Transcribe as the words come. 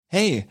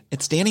Hey,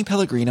 it's Danny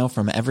Pellegrino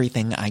from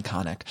Everything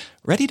Iconic.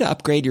 Ready to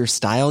upgrade your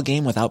style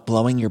game without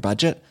blowing your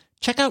budget?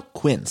 Check out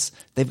Quince.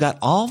 They've got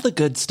all the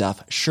good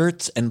stuff,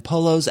 shirts and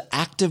polos,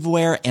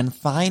 activewear, and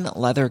fine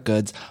leather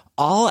goods,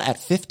 all at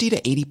 50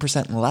 to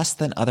 80% less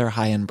than other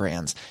high-end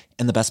brands.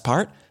 And the best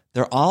part?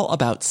 They're all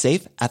about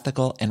safe,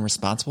 ethical, and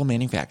responsible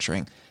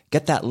manufacturing.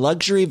 Get that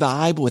luxury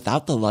vibe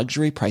without the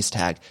luxury price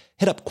tag.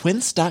 Hit up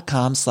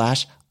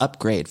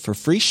quince.com/upgrade for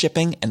free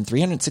shipping and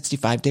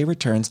 365-day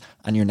returns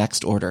on your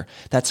next order.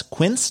 That's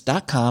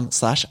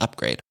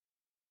quince.com/upgrade.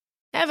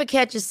 Ever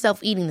catch yourself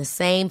eating the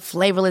same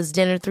flavorless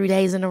dinner 3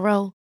 days in a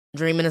row?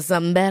 Dreaming of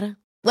something better?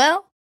 Well,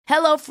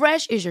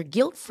 HelloFresh is your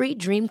guilt-free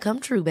dream come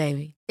true,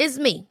 baby. It's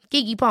me,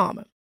 Keke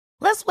Palmer.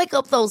 Let's wake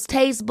up those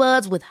taste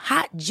buds with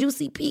hot,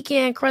 juicy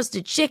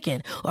pecan-crusted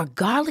chicken or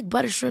garlic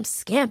butter shrimp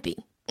scampi.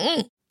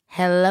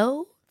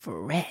 Hello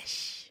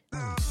Fresh.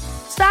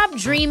 Stop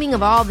dreaming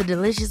of all the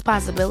delicious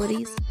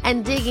possibilities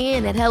and dig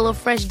in at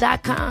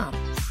HelloFresh.com.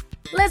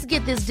 Let's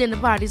get this dinner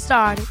party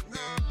started.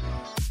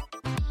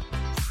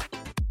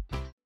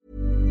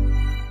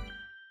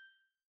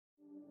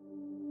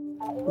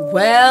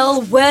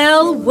 Well.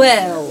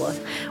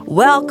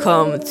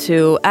 Welcome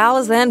to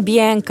Alice and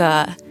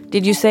Bianca.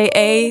 Did you say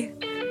A?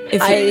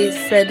 I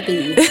said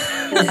B.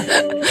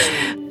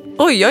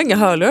 Oj, jag har inga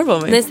hörlurar på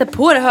mig. Nej, sätt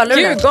på dig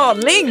hörlurarna. Du är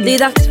galning. Det är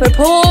dags för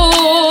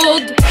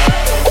podd.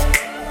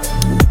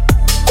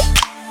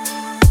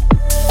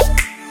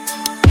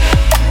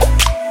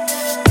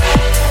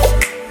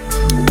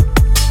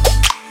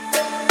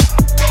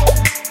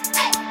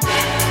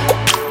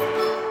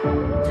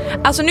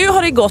 Alltså nu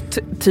har det gått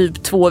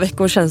typ 2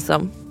 veckor känns det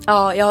som.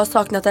 Ja, jag har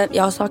saknat det.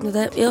 Jag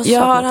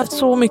har haft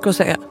så mycket att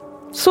säga.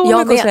 Att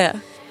säga.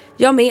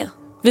 Jag med.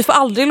 Vi får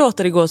aldrig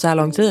låta det gå så här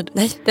lång tid.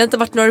 Nej, det har inte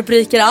varit några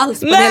rubriker alls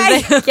på en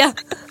hel vecka.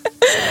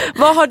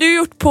 Vad har du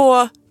gjort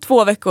på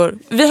 2 veckor?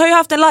 Vi har ju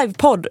haft en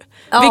livepodd.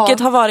 Vilket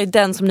har varit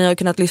den som ni har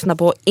kunnat lyssna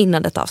på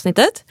innan detta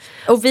avsnittet.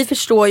 Och vi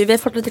förstår ju, vi har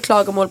fått lite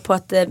klagomål på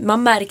att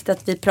man märkte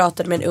att vi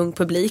pratade med en ung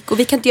publik. Och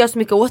vi kan inte göra så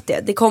mycket åt det.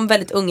 Det kom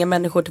väldigt unga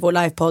människor till vår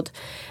livepodd.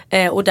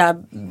 Och där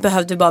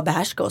behövde vi bara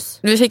behärska oss.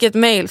 Vi fick ett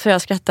mail så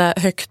jag skrattade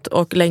högt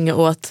och länge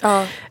åt.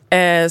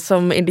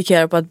 Som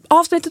indikerar på att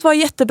avsnittet var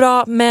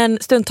jättebra. Men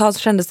stundtals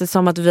kändes det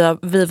som att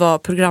vi var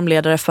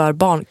programledare för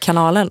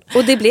Barnkanalen.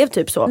 Och det blev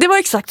typ så. Det var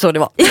exakt så det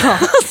var. Ja.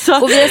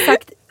 Och vi har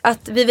sagt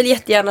att vi vill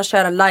jättegärna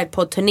köra en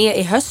livepodd-turné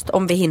i höst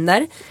om vi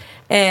hinner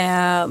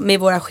med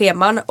våra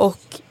scheman. Och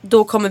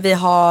då kommer vi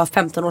ha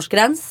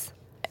 15-årsgräns.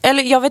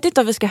 Eller jag vet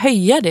inte om vi ska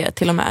höja det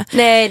till och med.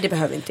 Nej, det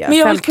behöver vi inte göra. Men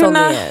jag 15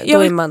 då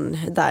är man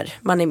där,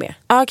 man är med.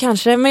 Ja,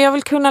 kanske. Men jag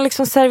vill kunna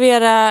liksom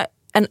servera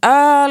en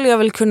öl. Jag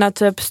vill kunna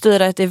typ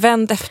styra ett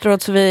event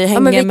efteråt så vi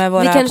hänger med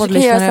våra poddlyssnare. Vi kanske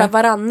kan göra så här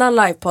varannan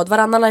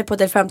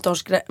livepodd är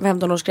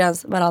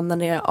 15-årsgräns,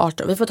 varannan är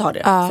 18. Vi får ta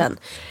det sen.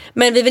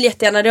 Men vi vill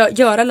jättegärna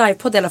göra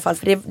livepodd i alla fall.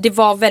 För det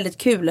var väldigt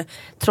kul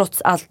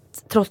trots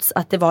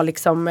att det var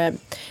liksom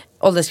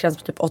åldersgräns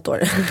på typ 8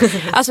 år.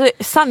 Alltså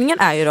sanningen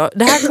är ju då,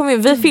 det här kommer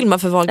vi filma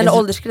för Valgräns. Eller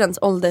åldersgräns,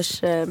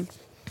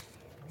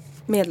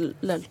 medel.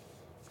 I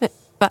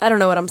don't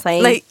know what I'm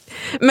saying. Nej.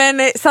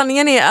 Men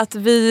sanningen är att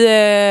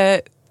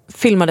vi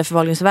filmade för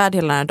Valgräns värld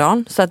hela den här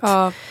dagen.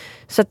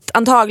 Så att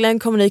antagligen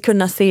kommer ni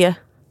kunna se.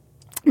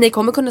 Ni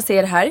kommer kunna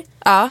se det här.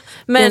 Ja,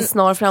 men i en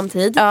snar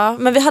framtid. Ja,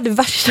 men vi hade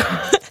värsta.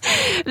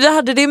 Vi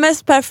hade det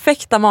mest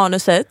perfekta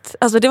manuset.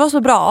 Alltså det var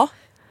så bra.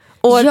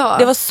 Och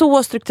det var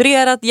så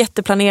strukturerat,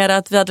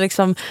 jätteplanerat. Vi hade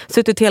liksom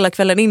suttit hela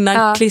kvällen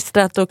innan,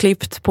 klistrat och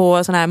klippt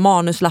på såna här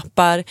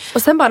manuslappar.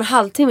 Och sen bara en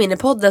halvtimme in i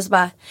podden så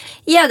bara,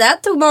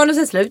 där tog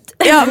manuset slut.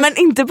 Ja, men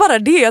inte bara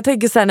det. Jag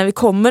tänker så här, när vi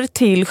kommer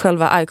till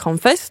själva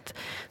Iconfest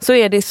så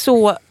är det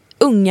så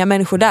unga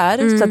människor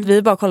där så att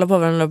vi bara kollar på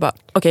varandra och bara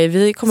okej,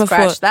 vi kommer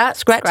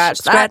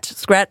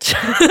scratch.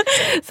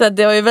 Så att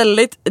det var ju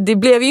väldigt, det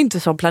blev ju inte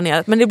som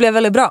planerat, men det blev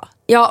väldigt bra.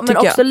 Ja, men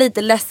också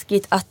lite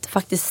läskigt att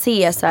faktiskt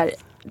se så här,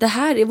 det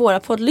här är våra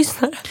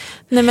poddlyssnare.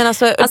 Nej, men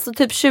alltså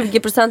typ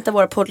 20% av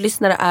våra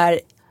poddlyssnare är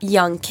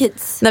young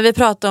kids. När vi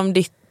pratar om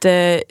ditt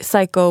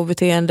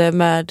psycho-beteende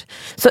med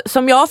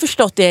som jag har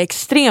förstått det är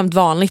extremt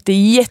vanligt. Det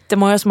är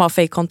jättemånga som har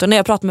fake-konton. När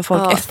jag pratar med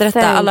folk efter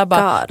detta, alla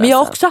bara, men jag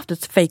har också haft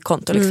ett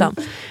fake-konto liksom.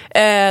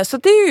 Så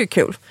det är ju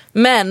kul.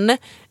 Men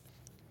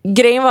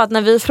grejen var att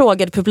när vi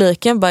frågade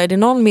publiken, bara, är det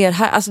någon mer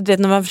här? Alltså det,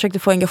 när man försökte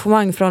få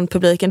engagemang från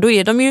publiken, då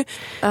är de ju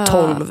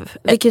 12.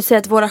 Vi kan ju säga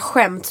att våra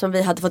skämt som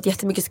vi hade fått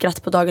jättemycket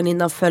skratt på dagen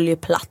innan följer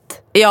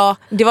platt. Ja,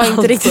 det var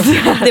inte riktigt.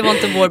 Det var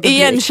inte vår publik.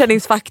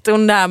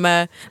 Igenkänningsfaktorn där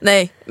med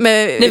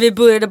när vi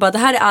började bara, det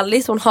här är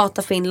Alice, hon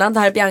hatar Finland. Det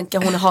här är Bianca,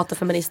 hon hatar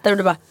feminister. Och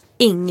det bara,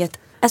 inte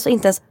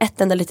ens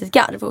ett enda litet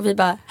garv. Och vi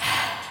bara,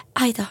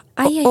 aj.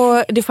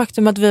 Och det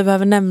faktum att vi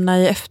behöver nämna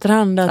i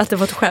efterhand att det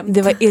var ett skämt.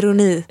 Det var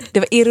ironi. Det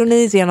var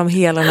ironi genom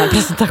hela den här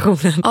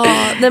presentationen.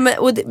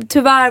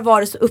 Tyvärr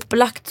var det så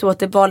upplagt så att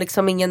det var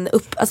liksom det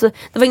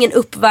var ingen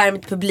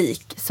uppvärmd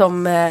publik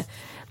som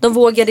de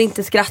vågade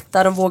inte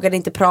skratta, de vågade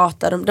inte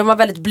prata, de var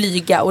väldigt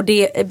blyga. Och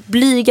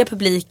blyga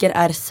publiker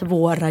är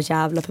svåra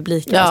jävla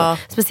publiker. Ja.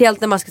 Alltså.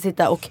 Speciellt när man ska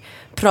sitta och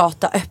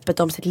prata öppet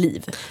om sitt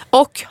liv.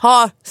 Och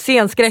ha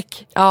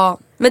scenskräck. Ja,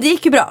 Men det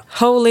gick ju bra.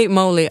 Holy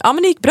moly. Ja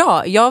men det gick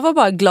bra. Jag var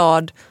bara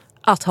glad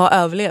att ha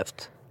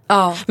överlevt.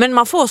 Ja. Men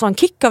man får sån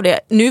kick av det.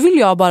 Nu vill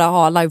jag bara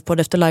ha livepodd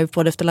efter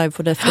livepodd efter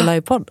livepodd efter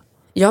livepodd.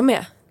 Jag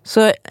med.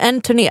 Så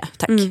en turné,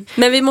 tack.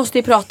 Men vi måste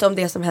ju prata om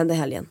det som hände i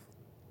helgen.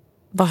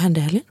 Vad hände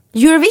i helgen?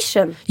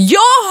 Eurovision.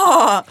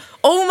 Ja!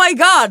 Oh my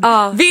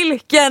god!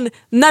 Vilken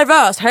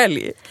nervös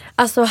helg.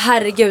 Alltså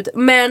herregud.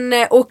 Men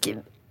och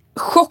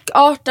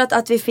chockartat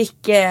att vi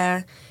fick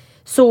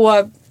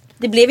så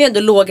det blev ju ändå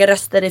låga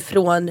röster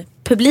ifrån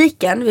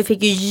publiken. Vi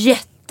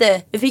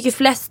fick ju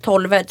flest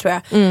 12 tror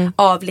jag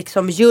av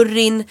liksom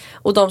juryn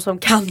och de som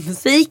kan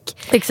musik.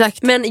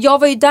 Exakt. Men jag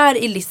var ju där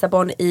i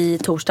Lissabon i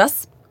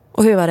torsdags.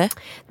 Och hur var det?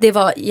 Det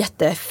var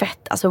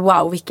jättefett. Alltså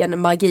wow, vilken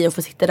magi att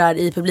få sitta där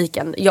i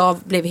publiken. Jag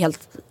blev helt...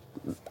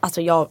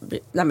 Alltså jag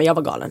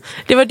var galen.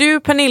 Det var du,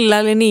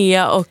 Pernilla,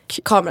 Linnea och...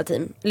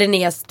 kamerateam.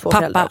 Linneas två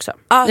föräldrar också.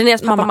 Ah,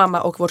 Linneas pappa,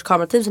 mamma och vårt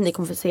kamerateam. Så ni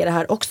kommer få se det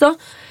här också.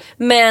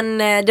 Men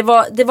det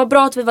var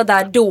bra att vi var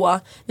där då.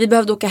 Vi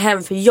behövde åka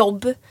hem för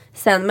jobb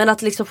sen. Men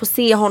att liksom få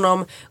se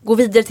honom gå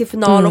vidare till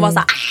final och vara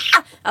såhär...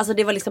 Alltså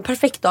det var liksom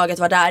perfekt dag att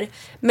vara där.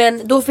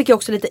 Men då fick jag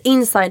också lite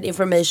inside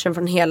information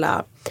från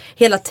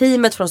hela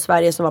teamet från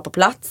Sverige som var på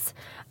plats.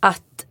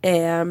 Att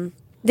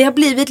det har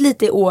blivit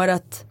lite i år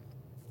att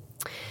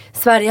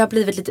Sverige har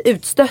blivit lite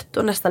utstött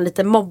och nästan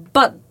lite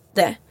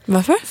mobbade.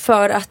 Varför?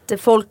 För att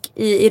folk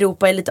i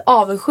Europa är lite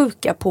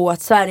avundsjuka på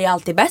att Sverige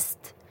alltid är bäst.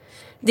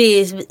 Det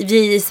är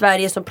vi i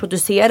Sverige som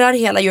producerar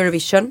hela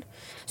Eurovision.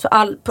 Så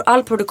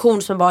all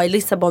produktion som var i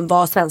Lissabon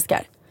var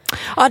svenskar.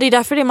 Ja, det är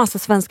därför det är massa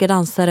svenska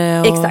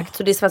dansare och... Exakt,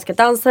 så det är svenska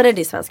dansare,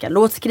 det är svenska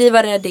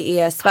låtskrivare, det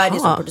är Sverige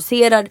som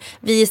producerar.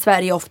 Vi i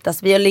Sverige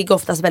vi ligger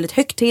oftast väldigt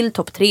högt till,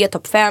 topp 3,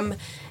 topp 5.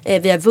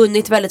 Vi har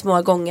vunnit väldigt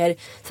många gånger.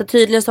 Så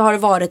tydligen så har det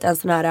varit en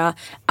sån här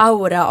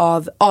aura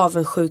av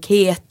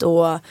avundsjukhet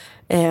och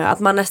att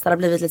man nästan har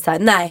blivit lite så här: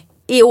 nej,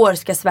 i år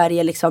ska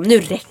Sverige liksom, nu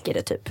räcker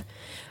det typ.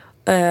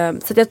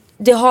 Så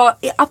det har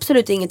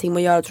absolut ingenting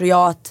med att göra, tror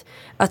jag,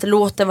 att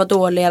låten var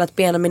dålig eller att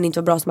Benjamin inte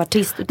var bra som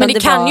artist. Utan men det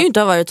kan ju inte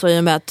ha varit så i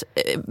och med att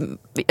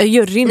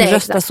juryn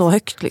röstar så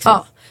högt liksom.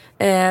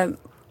 Ja.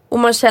 Och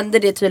man kände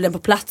det tydligen på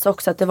plats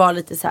också, att det var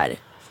lite så här: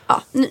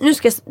 ja, nu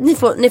ska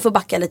ni får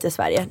backa lite i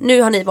Sverige.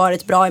 Nu har ni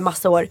varit bra i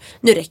massa år.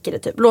 Nu räcker det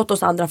typ. Låt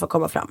oss andra få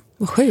komma fram.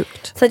 Vad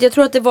sjukt. Så att jag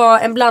tror att det var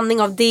en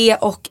blandning av det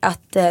och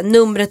att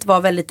numret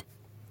var väldigt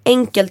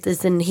enkelt i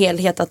sin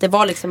helhet. Att det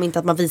var liksom inte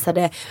att man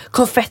visade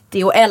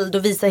konfetti och eld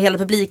och visade hela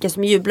publiken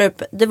som jublar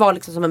upp. Det var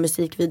liksom som en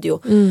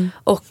musikvideo.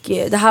 Och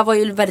det här var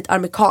ju väldigt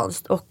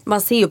amerikanskt. Och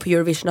man ser ju på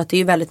Eurovision att det är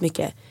ju väldigt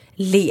mycket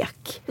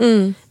lek.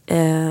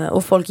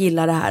 Och folk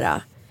gillar det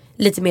här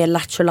lite mer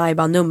Lattjo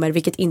Lajban-nummer,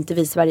 vilket inte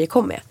vi i Sverige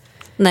kom med.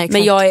 Nej,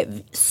 men jag är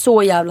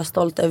så jävla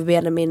stolt över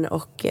Benjamin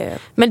och...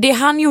 Men det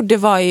han gjorde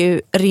var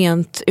ju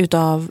rent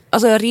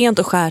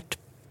och skärt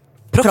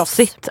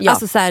proffsigt. Ja.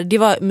 Alltså så här, det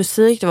var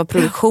musik, det var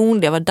produktion,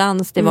 det var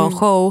dans, det var en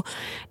show.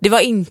 Det var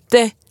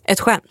inte ett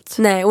skämt.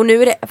 Nej, och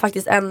nu är det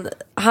faktiskt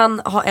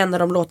han har en av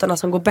de låtarna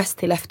som går bäst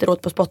till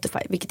efteråt på Spotify,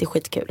 vilket är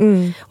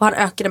skitkul. Och han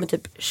ökade med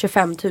typ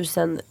 25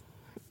 000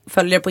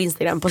 följare på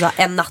Instagram på så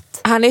här en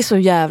natt. Han är så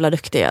jävla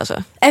duktig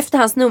alltså. Efter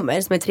hans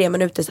nummer som är 3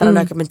 minuter så har han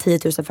ökat med 10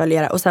 000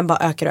 följare. Och sen bara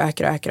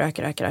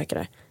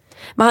ökar.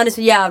 Men han är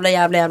så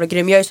jävla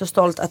grym. Jag är så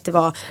stolt att det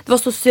var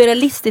så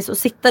surrealistiskt att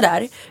sitta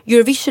där.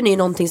 Eurovision är ju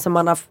någonting som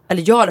man har,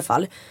 eller jag i alla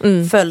fall,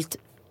 följt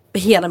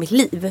hela mitt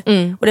liv.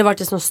 Och det har varit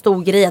en sån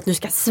stor grej att nu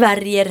ska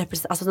Sverige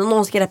alltså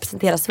någon ska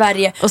representera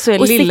Sverige. Och så är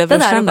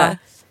lillebrorsan där.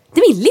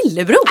 Det är min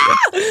lillebror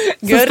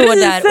som står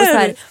där och så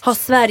här, har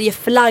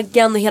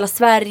Sverige-flaggan och hela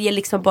Sverige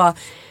liksom bara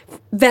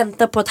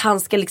väntar på att han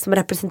ska liksom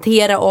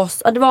representera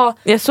oss. Ja, det var...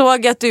 Jag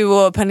såg att du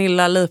och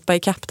Pernilla lipa i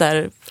kapp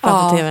där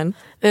framför tvn.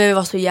 Vi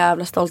var så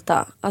jävla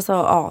stolta. Alltså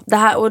ja,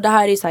 det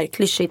här är ju så här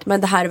klyschigt,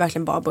 men det här är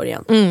verkligen bara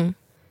början.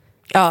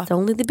 Ja. It's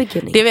only the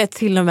beginning. Det vet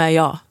till och med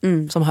jag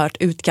som hört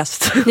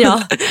utkast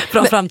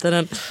från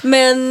framtiden.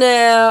 Men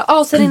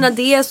sen innan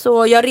det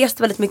så jag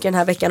reste väldigt mycket den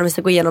här veckan, om vi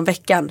ska gå igenom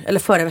veckan, eller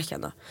förra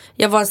veckan då.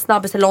 Jag var en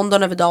snabbis i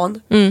London över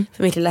dagen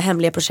för mitt lilla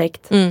hemliga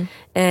projekt.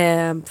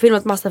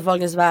 Filmat massa för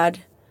Wahlgrens värld,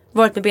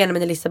 varit med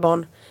Benjamin i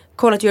Lissabon,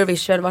 kollat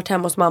Eurovision, varit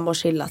hemma hos mamma och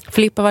chillat.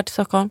 Filippa varit i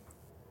Stockholm.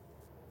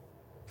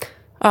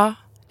 Ja,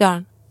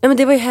 han. Ja, men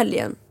det var ju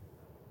helgen.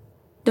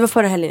 Det var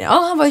förra helgen.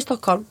 Ja, han var i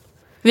Stockholm.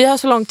 Vi har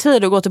så lång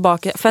tid att gå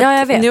tillbaka. För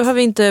jag vet. Nu har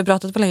vi inte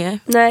pratat på länge.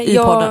 Nej, i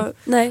podden.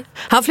 Nej.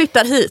 Han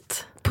flyttar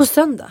hit. På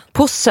söndag.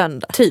 På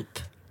söndag. Typ.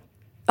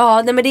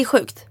 Ja, nej men det är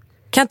sjukt.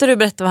 Kan inte du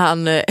berätta vad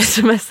han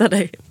smsade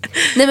dig?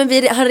 Nej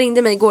men han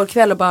ringde mig igår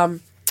kväll och bara...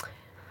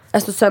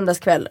 Alltså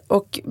söndagskväll.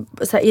 Och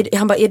så här,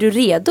 han bara, är du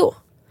redo?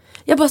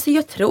 Jag bara, så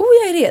jag tror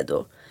jag är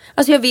redo.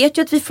 Alltså jag vet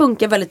ju att vi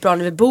funkar väldigt bra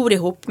när vi bor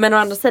ihop. Men å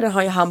andra sidan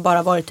har ju han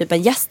bara varit typ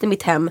en gäst i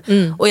mitt hem.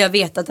 Och jag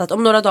vet att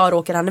om några dagar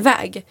åker han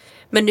iväg.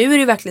 Men nu är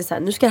det verkligen så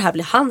här, nu ska det här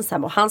bli hans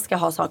hem. Och han ska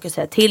ha saker att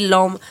säga till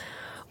om.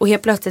 Och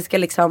helt plötsligt ska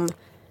liksom...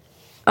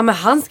 Ja men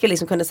han ska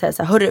liksom kunna säga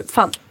så här, hörru,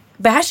 fan,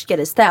 behärska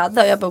dig,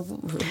 städa. Och jag bara...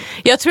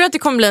 Jag tror att det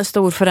kommer bli en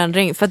stor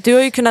förändring. För att du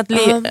har ju kunnat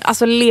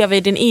leva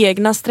i din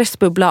egna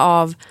stressbubbla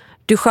av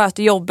du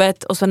sköter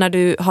jobbet och så när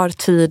du har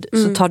tid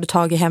så tar du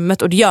tag i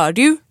hemmet och det gör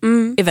du ju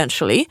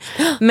eventually.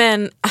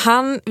 Men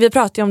vi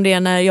pratade om det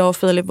när jag och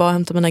Filip var och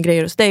hämtade mina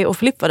grejer hos dig och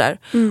Filip var där.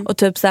 Och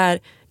typ så här,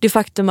 det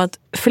faktum att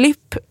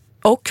Filip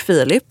och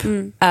Filip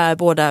är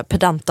båda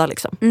pedanta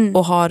liksom,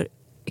 och har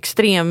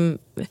extrem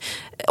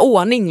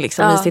ordning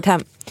liksom i sitt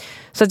hem.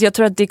 Så att jag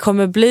tror att det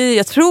kommer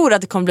bli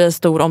en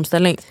stor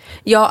omställning.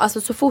 Ja,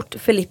 alltså så fort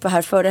Filip var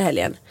här förra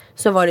helgen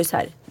så var det så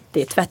här,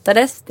 det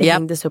tvättades, det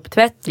hängdes upp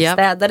tvätt, det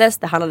städades,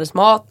 det handlades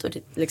mat och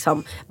det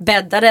liksom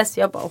bäddades.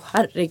 Jag bara,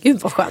 herregud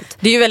vad skönt.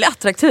 Det är ju väldigt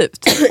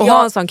attraktivt att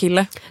ha en sån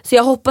kille. Så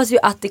jag hoppas ju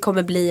att det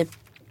kommer bli,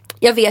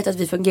 jag vet att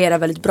vi fungerar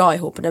väldigt bra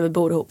ihop när vi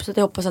bor ihop. Så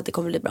jag hoppas att det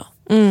kommer bli bra.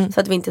 Så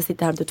att vi inte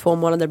sitter här till 2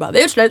 månader och bara, vi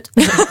har gjort slut.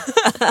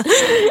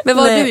 Men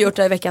vad har du gjort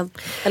i veckan?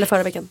 Eller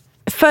förra veckan?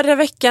 Förra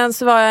veckan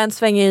så var jag en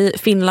sväng i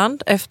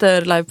Finland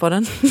efter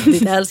livepodden.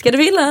 Ditt älskade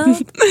Finland.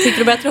 Tycker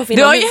du bättre om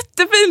Finland? Du har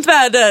jättefint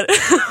väder.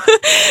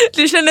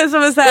 Det kändes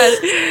som en så här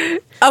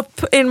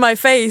up in my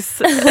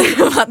face.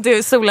 Att du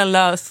är solen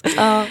lös.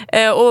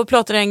 Och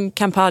pratade en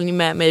kampanj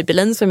med mig i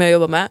Berlin som jag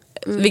jobbar med.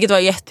 Vilket var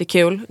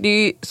jättekul. Det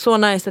är ju så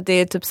nice att det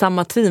är typ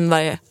samma team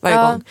varje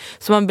gång.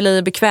 Så man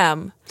blir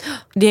bekväm.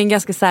 Det är en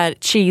ganska så här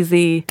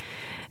cheesy...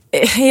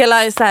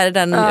 Hela så här,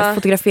 den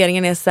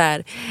fotograferingen är så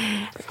här,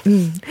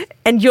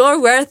 and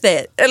you're worth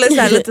it. Eller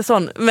så här, lite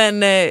sån. Men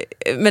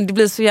det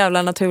blir så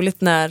jävla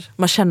naturligt när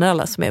man känner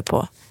alla som är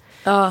på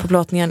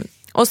plåtningen.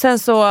 Och sen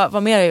så,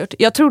 vad mer har jag gjort?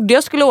 Jag trodde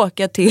jag skulle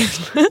åka till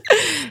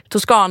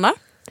Toscana.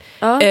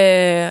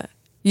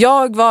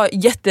 Jag var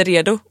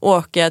jätteredo att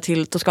åka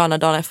till Toscana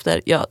dagen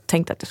efter jag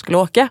tänkte att jag skulle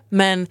åka.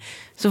 Men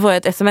så får jag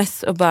ett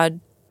sms och bara,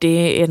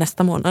 det är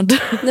nästa månad.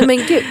 Nej men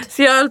gud.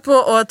 Så jag höll på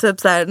att typ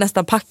så här,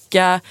 nästan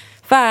packa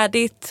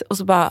färdigt och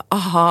så bara,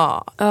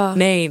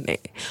 nej.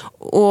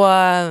 Och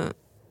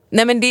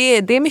nej men det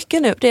är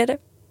mycket nu, det är det.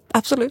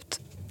 Absolut.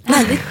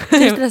 Härligt, du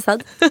är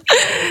stressad.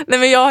 Nej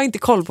men jag har inte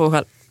koll på mig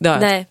själv.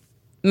 Nej.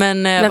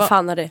 Men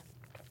fan är det?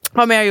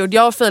 Vad mer jag gjort?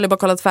 Jag och Filip har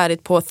kollat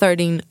färdigt på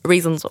 13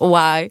 Reasons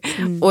Why.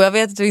 Och jag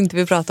vet att du inte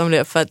vill prata om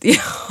det för att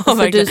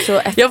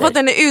jag har fått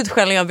en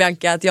utskällning av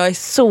Bianca att jag är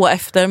så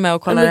efter med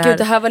att kolla det här. Gud,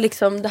 det här var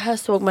liksom, det här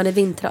såg man i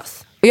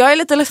vintras. Och jag är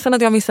lite ledsen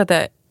att jag har missat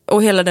det.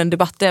 Och hela den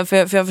debatten, för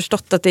jag har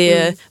förstått att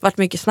det varit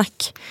mycket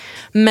snack.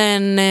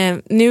 Men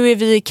nu är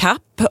vi i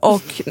kapp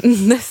och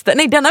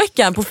denna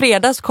veckan på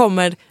fredag så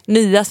kommer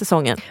nya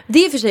säsongen.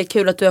 Det är för sig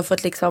kul att du har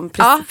fått liksom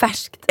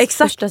färskt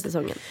första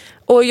säsongen.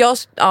 Och jag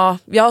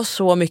har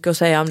så mycket att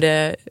säga om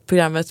det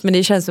programmet, men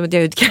det känns som att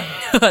jag inte kan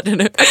göra det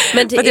nu.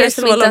 Men till er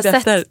som inte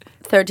har sett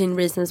 13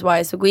 Reasons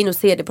Why, så gå in och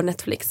se det på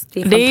Netflix.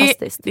 Det är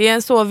fantastiskt. Det är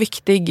en så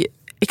viktig,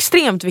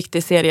 extremt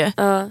viktig serie.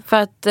 För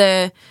att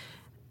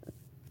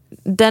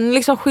den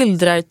liksom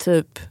skildrar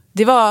typ,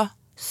 det var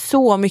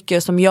så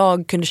mycket som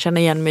jag kunde känna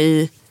igen mig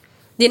i.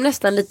 Det är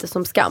nästan lite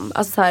som Skam.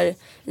 Alltså så här,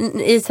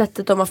 i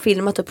sättet de har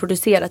filmat och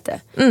producerat det.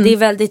 Det är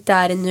väldigt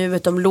där i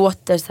nuet. De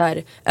låter så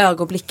här,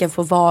 ögonblicken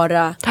få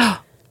vara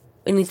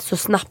inte så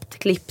snabbt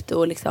klippt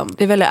och liksom.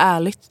 Det är väldigt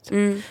ärligt.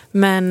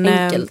 Men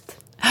enkelt.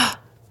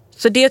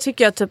 Så det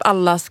tycker jag typ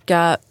alla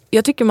ska,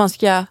 jag tycker man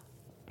ska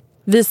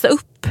visa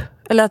upp,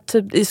 eller att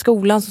typ i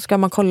skolan så ska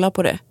man kolla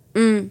på det.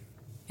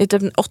 I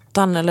typ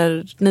 8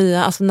 eller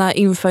 9, alltså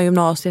inför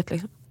gymnasiet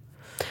liksom.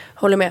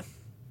 Håller med.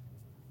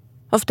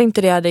 Varför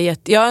inte det hade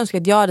jag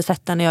önskar att jag hade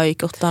sett den när jag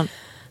gick 8.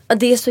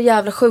 Det är så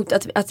jävla sjukt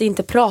att det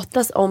inte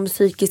pratas om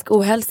psykisk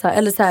ohälsa.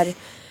 Eller så här,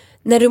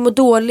 när du mår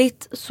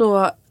dåligt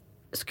så...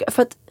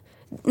 För att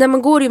när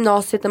man går i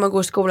gymnasiet, när man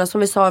går i skolan,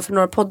 som vi sa för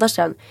några poddar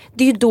sedan,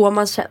 det är ju då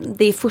man känner,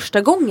 det är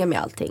första gången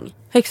med allting.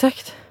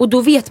 Exakt. Och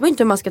då vet man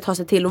inte hur man ska ta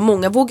sig till. Och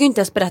många vågar ju inte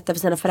ens berätta för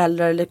sina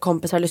föräldrar eller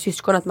kompisar eller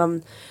syskon att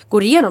man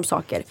går igenom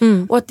saker.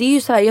 Och att det är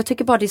ju så här, jag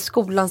tycker bara det är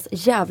skolans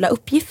jävla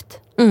uppgift.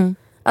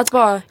 Att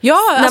bara,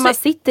 när man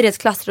sitter i ett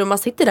klassrum, man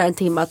sitter där en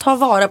timme, ta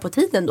vara på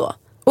tiden då.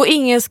 Och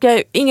ingen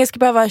ska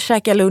behöva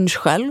käka lunch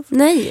själv.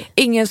 Nej.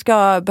 Ingen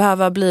ska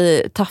behöva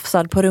bli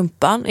tafsad på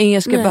rumpan.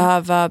 Ingen ska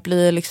behöva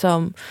bli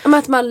liksom... Men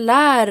att man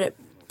lär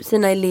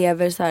sina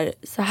elever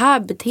så här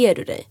beter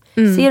du dig.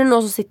 Ser du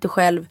någon som sitter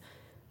själv,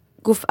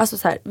 alltså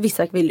så här,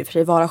 vissa vill ju för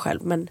sig vara själv,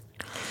 men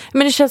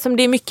det känns som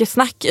det är mycket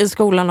snack i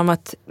skolan om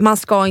att man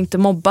ska inte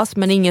mobbas,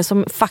 men ingen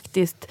som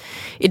faktiskt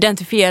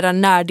identifierar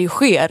när det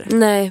sker.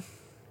 Nej.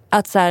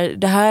 Att så här,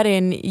 det här är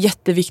en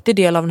jätteviktig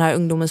del av den här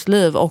ungdomens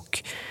liv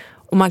och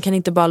man kan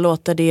inte bara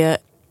låta det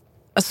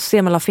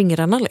se mellan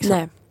fingrarna liksom.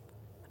 Nej.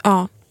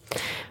 Ja.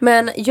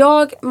 Men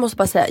jag måste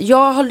bara säga,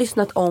 jag har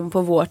lyssnat om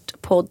på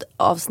vårt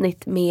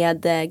poddavsnitt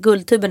med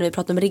Guldtuben när vi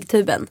pratade om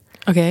riggtuben.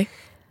 Okej.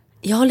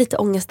 Jag har lite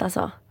ångest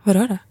alltså.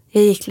 Vadå då?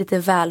 Jag gick lite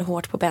väl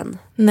hårt på Ben.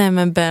 Nej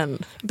men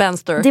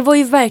Benster. Det var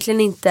ju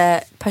verkligen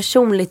inte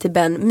personligt till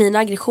Ben. Mina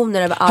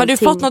aggressioner över allting. Har du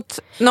fått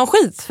någon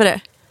skit för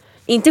det?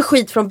 Inte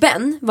skit från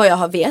Ben, vad jag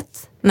har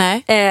vet.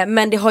 Nej.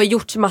 Men det har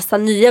gjorts massa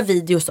nya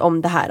videos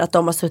om det här. Att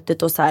de har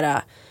suttit och så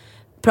här,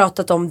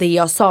 pratat om det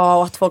jag sa.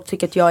 Och att folk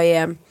tycker att jag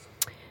är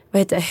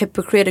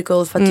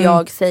hypocritical. För att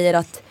jag säger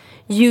att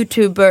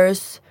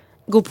YouTubers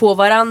går på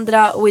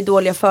varandra och är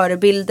dåliga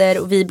förebilder.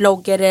 Och vi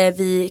bloggare,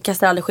 vi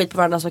kastar aldrig skit på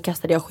varandra, så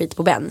kastade jag skit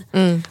på Ben.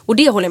 Och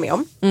det håller jag med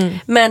om.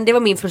 Men det var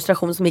min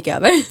frustration som gick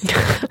över.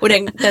 Och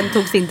den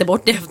togs inte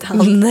bort i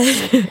efterhand.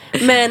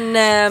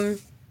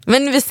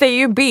 Men vi säger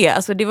ju B,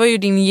 alltså det var ju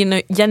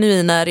din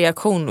genuina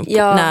reaktion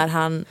när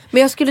han...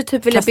 Men jag skulle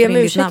typ vilja be om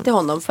ursäkt till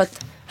honom. För att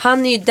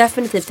han är ju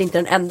definitivt inte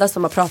den enda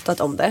som har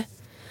pratat om det.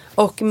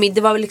 Och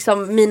det var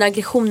liksom, mina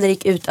aggressioner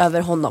gick ut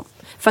över honom.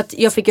 För att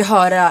jag fick ju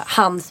höra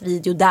hans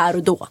video där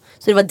och då.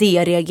 Så det var det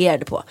jag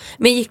reagerade på.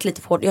 Men jag gick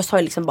lite för hårt. Jag sa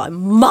ju liksom bara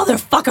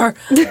motherfucker.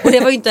 Och det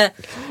var ju inte...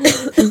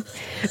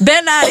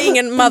 Ben är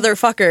ingen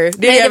motherfucker.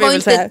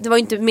 Det var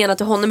inte menat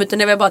till honom. Utan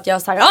det var bara att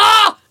jag sa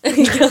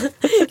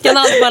kan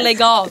allt bara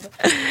lägga av.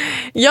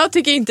 Jag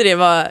tycker inte det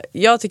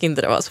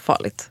var så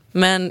farligt.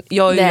 Men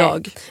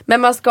jag.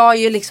 Men man ska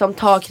ju liksom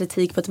ta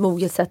kritik på ett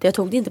moget sätt. Jag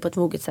tog det inte på ett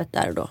moget sätt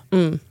där och då.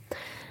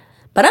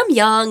 But I'm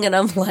young and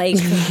I'm like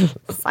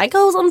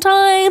psycho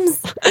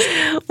sometimes.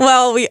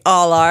 Well, we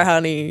all are,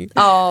 honey.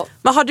 Ja.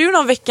 Men har du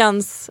någon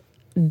veckans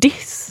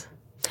diss?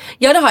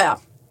 Ja, det har jag.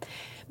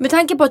 Med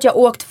tanke på att jag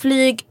åkt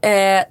flyg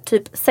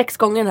typ 6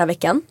 gånger den här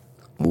veckan.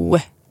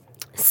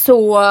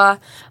 Så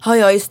har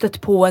jag ju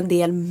stött på en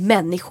del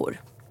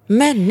människor.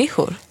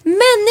 Människor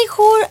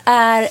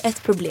är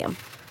ett problem.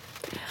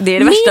 Det är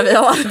det värsta vi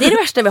har. Det är det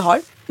värsta vi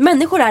har.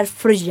 Människor är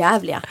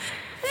förjävliga.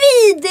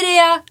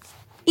 Vidriga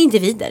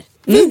individer.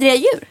 Vidriga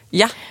djur.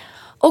 Ja.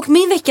 Och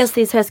min veckans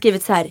diss har jag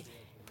skrivit så här: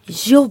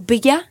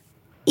 jobbiga,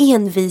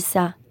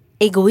 envisa,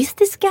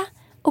 egoistiska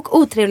och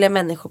otrevliga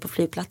människor på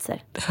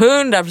flygplatser.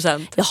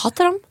 100%. Jag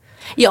hatar dem.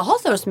 Jag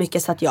hatar dem så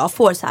mycket så att jag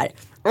får så här.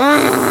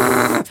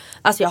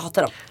 Alltså jag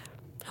hatar dem.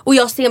 Och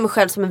jag ser mig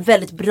själv som en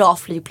väldigt bra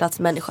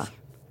flygplatsmänniska.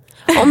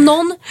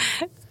 Om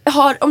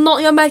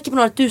jag märker på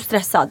någon att du är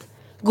stressad,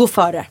 gå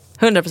före.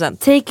 100%.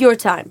 Take your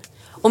time.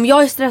 Om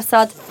jag är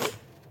stressad,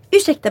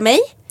 ursäkta mig,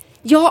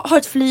 jag har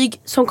ett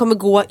flyg som kommer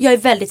gå, jag är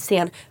väldigt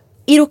sen.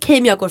 Är det okej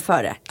om jag går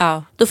före?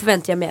 Ja. Då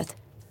förväntar jag mig att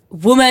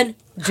woman,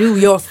 do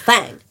your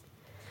thing.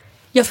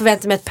 Jag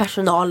förväntar mig att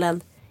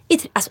personalen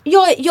alltså,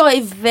 jag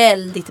är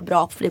väldigt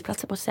bra på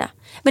flygplatser, på att säga.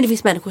 Men det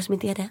finns människor som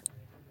inte är det.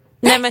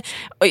 Nej, men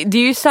det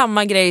är ju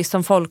samma grej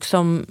som folk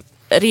som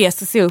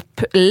reser sig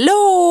upp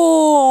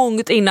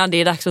långt innan det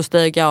är dags att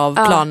stiga av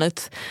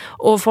planet.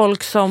 Och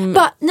folk som...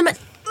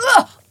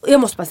 Jag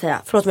måste bara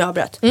säga, förlåt om jag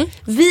avbröt.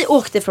 Vi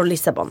åkte från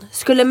Lissabon,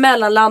 skulle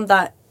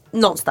mellanlanda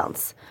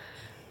någonstans.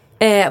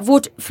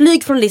 Vårt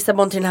flyg från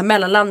Lissabon till den här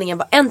mellanlandningen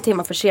var 1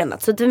 timme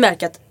försenat. Så att vi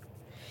märker att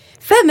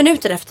 5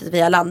 minuter efter att vi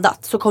har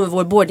landat så kommer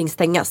vår boarding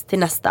stängas till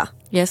nästa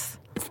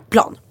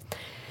plan.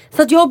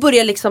 Så att jag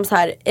börjar liksom så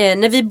här,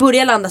 när vi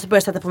börjar landa så börjar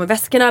jag sätta på mig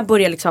väskorna,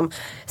 börjar liksom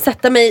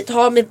sätta mig,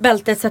 ta mitt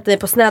bältet, sätta mig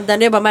på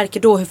snedden. Jag bara märker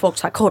då hur folk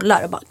så här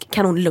kollar och bara,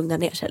 kan hon lugna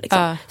ner sig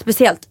liksom.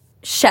 Speciellt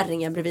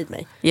kärringen bredvid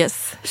mig.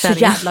 Så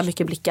jävla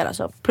mycket blickar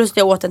alltså. Plus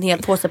jag åt en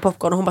hel påse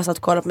popcorn och hon bara satt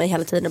och kollade på mig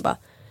hela tiden och bara,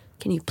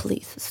 can you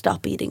please stop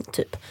eating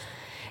typ.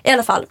 I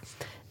alla fall.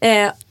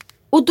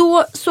 Och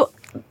då så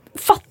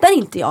fattar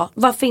inte jag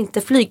varför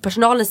inte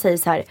flygpersonalen säger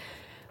så här: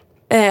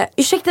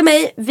 ursäkta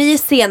mig, vi är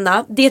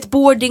sena. Det är ett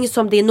boarding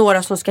som det är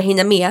några som ska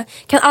hinna med.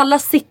 Kan alla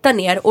sitta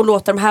ner och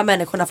låta de här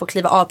människorna få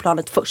kliva av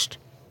planet först?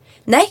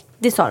 Nej,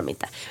 det sa de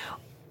inte.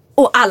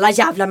 Och alla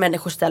jävla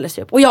människor ställer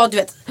sig upp. Och jag, du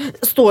vet,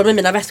 står med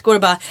mina väskor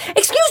och bara,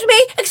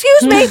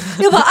 excuse me.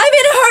 Jag bara, I'm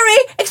in a hurry,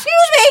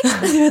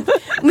 excuse me.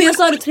 Men jag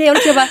sa det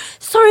trevligt, jag bara,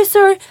 sorry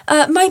sir,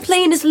 my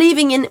plane is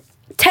leaving in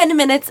 10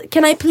 minutes.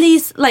 Can I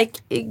please like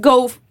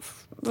go,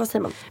 vad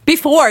säger man?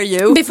 Before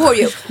you.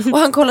 Och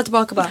han kollar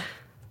tillbaka och bara,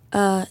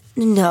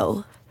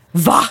 no.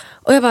 Va?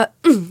 Och jag bara,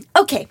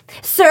 okay,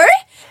 sir,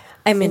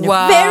 I'm in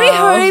a very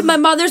hurry, my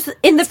mother's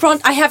in the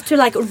front, I have to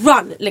like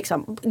run,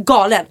 liksom,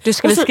 galen. Du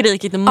skulle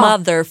skrikit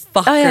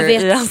motherfucker. Ja, jag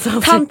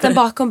vet. Tanten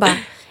bakom bara,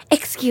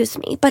 excuse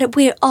me, but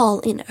we're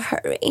all in a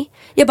hurry.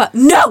 Jag bara,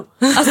 no!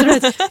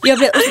 Alltså, jag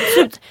blev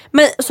slut.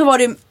 Men så var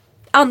det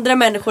andra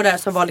människor där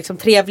som var liksom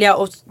trevliga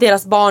och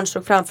deras barn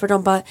stod framför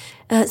dem bara,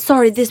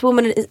 sorry, this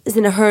woman is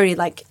in a hurry,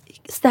 like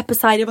step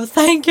aside. Jag bara,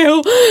 thank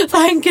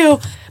you.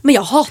 Men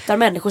jag hatar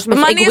människor som är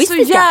egoistiska.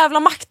 Man är så jävla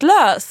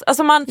maktlös.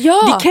 Alltså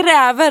det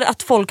kräver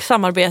att folk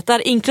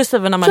samarbetar,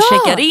 inklusive när man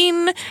checkar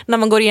in, när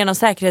man går igenom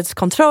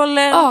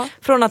säkerhetskontrollen,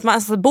 från att man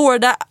alltså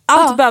boardar.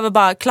 Allt behöver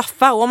bara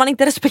klaffa. Och om man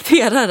inte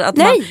respekterar att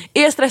man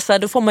är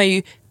stressad, då får man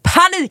ju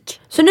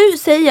panik. Så nu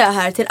säger jag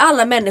här till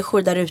alla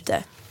människor där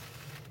ute: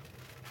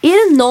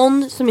 är det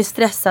någon som är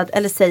stressad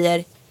eller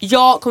säger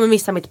jag kommer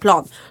missa mitt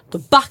plan, då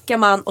backar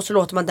man och så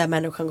låter man den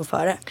människan gå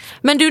före.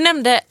 Men du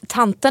nämnde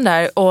tanten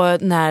där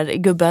och när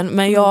gubben,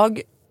 men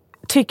jag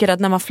tycker att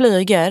när man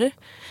flyger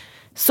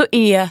så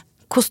är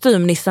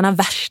kostymnissarna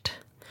värst.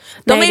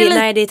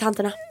 Nej, det är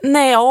tanterna.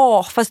 Nej,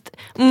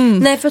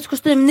 Nej, för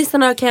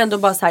kostymnissarna kan jag ändå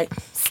bara så här,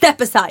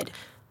 step aside.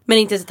 Men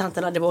inte till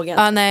tanterna, det vågar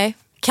jag inte. Nej,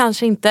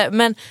 kanske inte.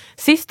 Men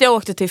sist jag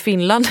åkte till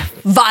Finland,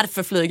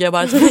 varför flyger jag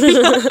bara till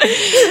Finland?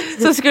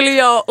 Så skulle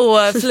jag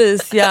och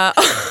Felicia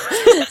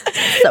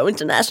So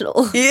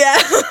international.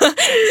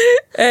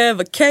 Yeah.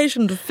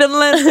 Vacation to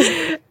Finland.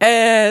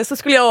 Så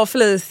skulle jag och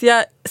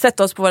Felicia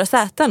sätta oss på våra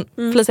säten.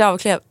 Felicia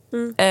avklev.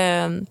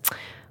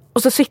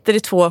 Och så sitter det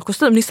 2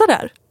 kostymnissar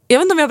där. Jag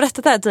vet inte om jag har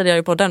berättat det här tidigare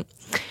i podden.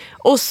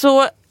 Och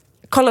så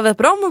kollar vi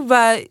på dem och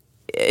bara,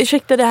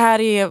 ursäkta, det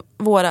här är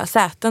våra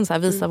säten, så här,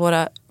 visa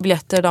våra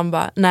biljetter. Och de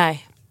bara,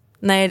 nej,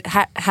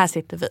 här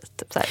sitter vi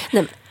typ, så här.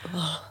 Nej,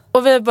 men.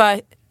 Och vi bara,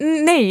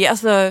 nej,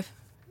 alltså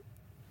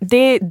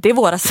det är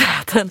våra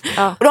säten.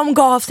 Och de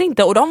gav sig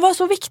inte, och de var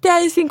så viktiga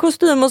i sin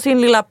kostym och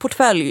sin lilla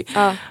portfölj.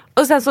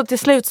 Och sen så till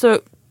slut så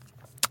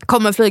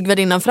kommer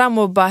flygvärdinnan fram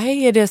och bara,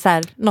 hej, är det så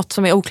här något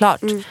som är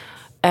oklart?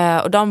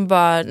 Och de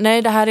bara,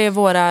 nej, det här är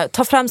våra,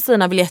 ta fram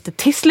sina biljetter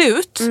till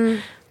slut.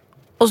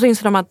 Och så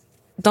inser de att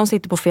de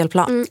sitter på fel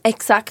plan.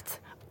 Exakt.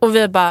 Och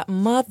vi bara,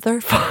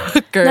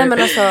 motherfucker. Nej,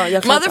 men alltså,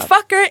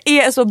 motherfucker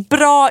är ett så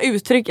bra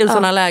uttryck i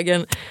sådana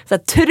lägen. Så här,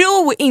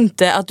 tro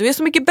inte att du är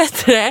så mycket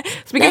bättre,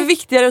 så mycket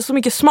viktigare och så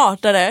mycket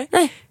smartare.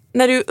 Nej.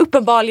 När du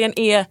uppenbarligen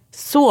är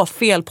så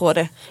fel på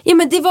det. Ja,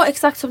 men det var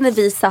exakt som när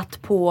vi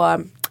satt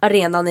på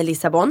arenan i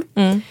Lissabon.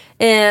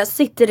 Så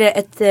sitter det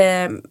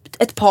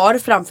ett par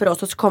framför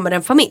oss och så kommer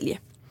en familj.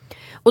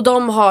 Och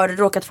de har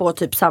råkat få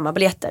typ samma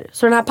biljetter.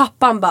 Så den här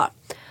pappan bara,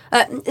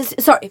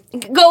 sorry,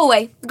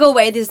 go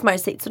away, this is my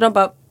seat. Så de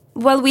bara,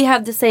 well, we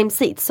have the same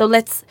seat, so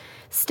let's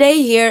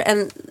stay here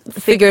and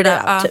figure it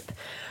out, typ.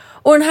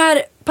 Och den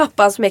här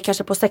pappan som är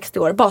kanske på 60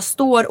 år bara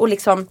står och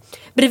liksom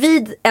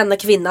bredvid en av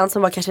kvinnan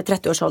som var kanske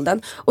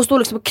 30-årsåldern och står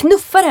liksom och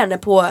knuffar henne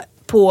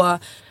på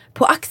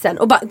axeln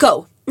och bara,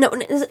 go,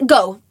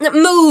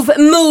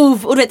 move,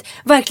 och du vet,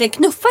 verkligen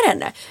knuffar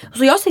henne.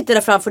 Så jag sitter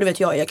där framför, du vet,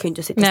 jag kan ju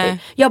inte sitta still.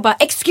 Jag bara,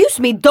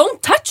 excuse me, don't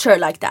touch her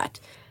like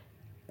that.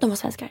 De var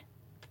svenskar.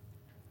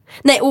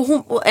 Nej, och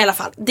hon, och, i alla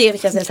fall, det kan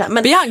jag säga så här,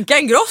 men Bianca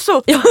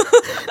Ingrosso.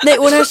 Nej,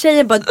 och den här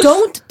tjejen bara,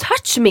 don't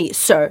touch me,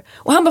 sir.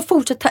 Och han bara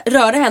fortsätter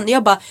röra henne.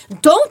 Jag bara,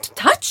 don't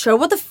touch her,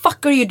 what the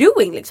fuck are you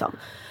doing, liksom.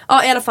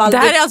 Ja, i alla fall. Det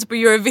här är alltså på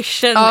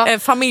Eurovision,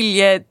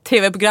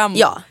 familje-tv-program.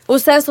 Ja,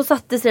 och sen så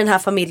satte sig den här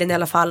familjen i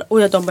alla fall. Och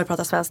de började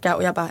prata svenska.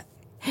 Och jag bara,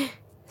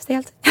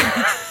 stelt.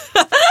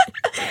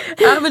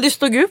 Ja, men du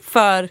stod upp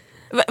för,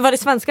 var det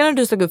svenskarna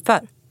du stod upp för?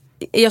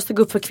 Jag stod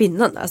upp för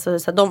kvinnan, alltså,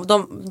 så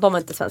de var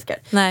inte svenskar.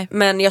 Nej.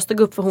 Men jag stod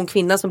upp för hon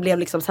kvinnan som blev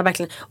liksom så här,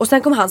 verkligen. Och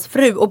sen kom hans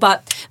fru och bara,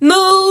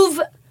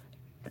 move!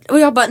 Och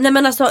jag bara, nej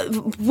men alltså,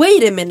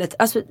 wait a minute,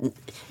 alltså,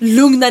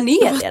 lugna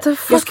ner er.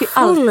 Jag ska ju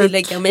alltid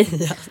lägga mig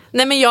i.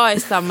 Nej, men jag är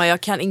samma,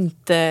 jag kan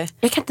inte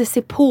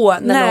se på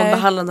när någon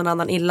behandlar någon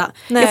annan illa.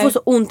 Nej. Jag får så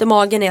ont i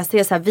magen när jag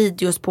ser så här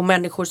videos på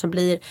människor som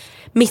blir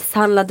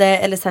misshandlade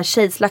eller så här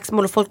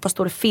tjejslagsmål och folk bara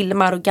står och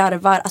filmar och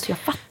garvar. Alltså jag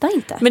fattar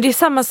inte. Men det är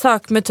samma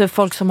sak med typ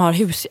folk som har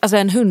alltså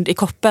en hund i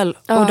koppel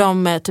och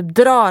de typ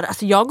drar,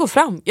 alltså jag går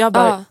fram, jag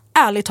bara,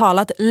 ärligt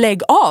talat,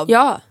 lägg av.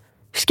 Ja.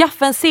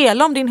 Skaffa en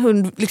sele om din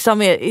hund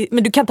liksom är,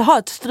 men du kan inte ha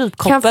ett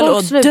strypkoppel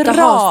och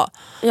dra.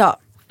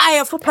 Nej,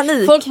 jag får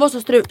panik. Folk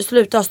måste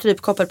sluta ha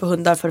strypkoppel på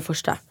hundar för det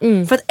första.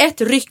 För att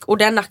ett ryck och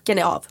den nacken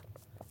är av.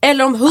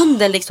 Eller om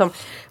hunden liksom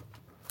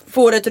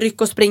får ett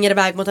ryck och springer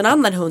iväg mot en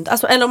annan hund.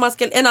 Alltså, eller om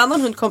en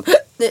annan hund kommer.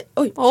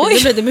 Oj.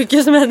 Det blev det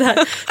mycket som hände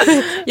här.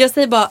 Jag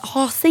säger bara,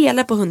 ha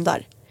sele på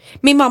hundar.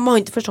 Min mamma har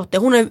inte förstått det.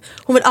 Hon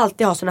vill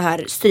alltid ha såna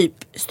här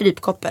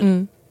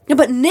strypkoppel. Jag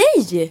bara,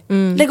 nej!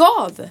 Lägg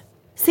av!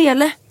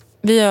 Sele.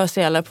 Vi gör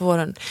selar på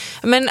våren.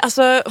 Men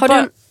alltså, har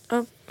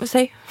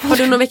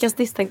du någon veckans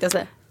diss, tänkte jag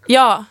säga?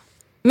 Ja.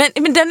 Men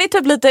den är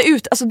typ lite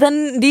alltså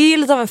det är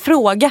lite av en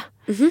fråga.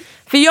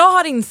 För jag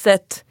har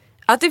insett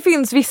att det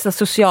finns vissa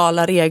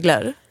sociala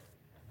regler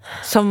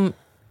som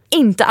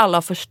inte alla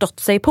har förstått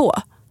sig på.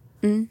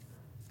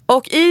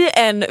 Och i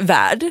en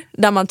värld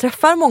där man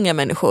träffar många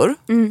människor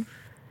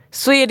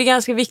så är det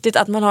ganska viktigt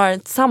att man har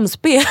ett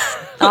samspel.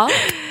 Ja.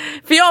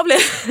 För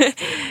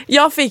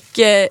jag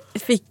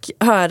fick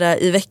höra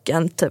i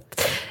veckan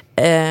typ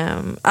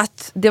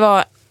att det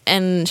var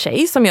en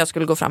tjej som jag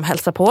skulle gå fram och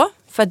hälsa på.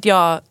 För att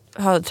jag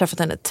har träffat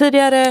henne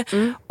tidigare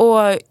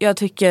och jag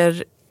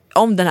tycker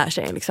om den här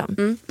tjejen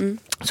liksom.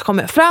 Så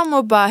kommer jag fram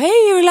och bara,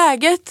 hej, hur är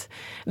läget?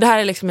 Det här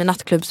är liksom en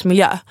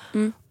nattklubbsmiljö.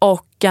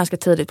 Och ganska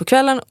tidigt på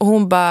kvällen. Och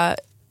hon bara,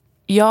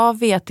 jag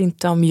vet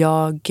inte om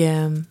jag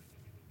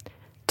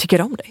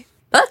tycker om dig.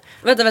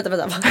 Vänta.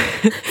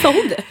 Sa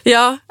hon det?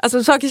 Ja,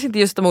 alltså sa kanske inte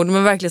just de orden,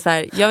 men verkligen så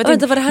här. Jag vet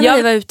inte, var det här när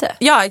vi var ute?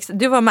 Ja,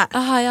 du var med.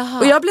 Aha.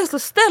 Och jag blev så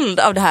ställd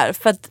av det här.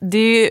 För att det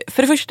är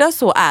för det första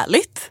så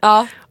ärligt.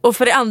 Ja. Och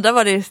för det andra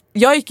var det,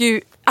 jag gick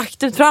ju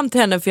aktivt fram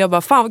till henne för jag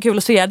bara, fan vad kul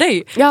att se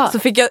dig. Ja. Så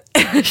fick jag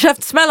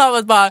käftsmäll av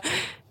att bara,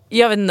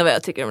 jag vet inte vad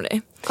jag tycker om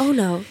dig. Oh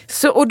no.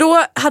 Så, och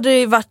då hade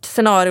det varit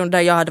scenarion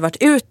där jag hade varit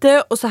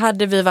ute och så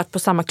hade vi varit på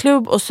samma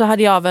klubb och så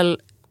hade jag väl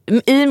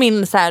i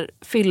min så här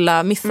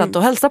fylla missat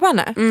att hälsa på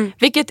henne.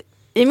 Vilket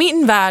i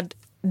min värld,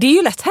 det är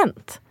ju lätt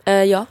hänt.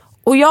 Ja.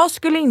 Och jag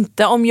skulle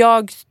inte, om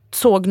jag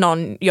såg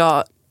någon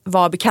jag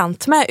var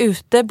bekant med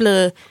ute,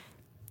 bli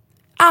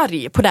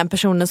arg på den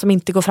personen som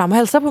inte går fram och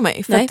hälsar på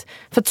mig.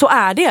 För att så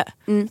är det.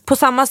 På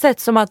samma sätt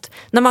som att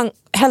när man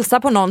hälsar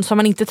på någon som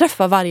man inte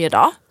träffar varje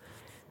dag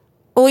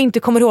och inte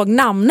kommer ihåg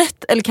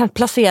namnet eller kan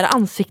placera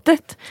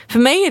ansiktet. För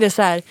mig är det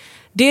så här,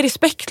 det är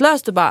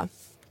respektlöst att bara,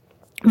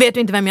 vet du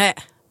inte vem jag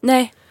är?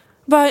 Nej.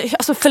 Bara,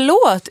 alltså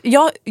förlåt,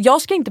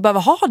 jag ska inte behöva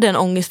ha den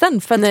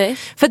ångesten för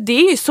det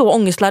är ju så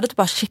ångestladdat,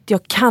 bara shit,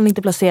 jag kan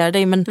inte placera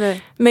dig,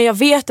 men jag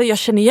vet att jag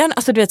känner igen,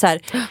 alltså du vet så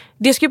här,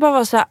 det ska ju bara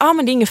vara så här,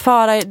 men det är ingen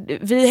fara,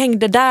 vi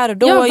hängde där och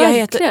då,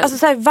 alltså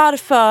så här,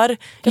 varför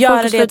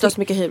göra det? Så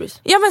mycket hybris.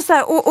 Ja, men så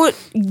här, och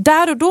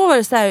där och då var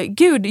det så här,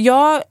 gud,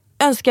 jag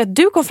önskar att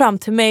du kom fram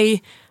till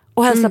mig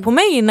och hälsa på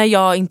mig när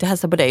jag inte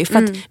hälsar på dig.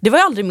 För att det var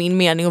ju aldrig min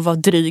mening att vara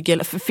dryg.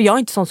 Eller, för jag är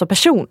inte sån som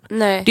person.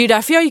 Nej. Det är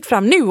därför jag gick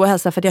fram nu och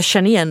hälsar. För att jag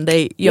känner igen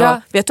dig.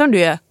 Jag vet vem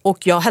du är.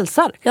 Och jag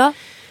hälsar. Ja.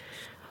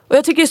 Och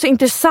jag tycker det är så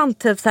intressant.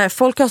 Typ, så här,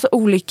 folk har så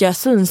olika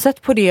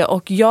synsätt på det.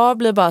 Och jag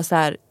blir bara så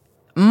här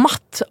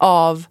matt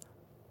av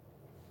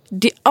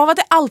att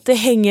det alltid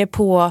hänger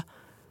på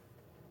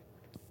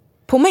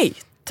mig.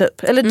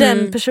 Typ. Eller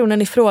den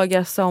personen i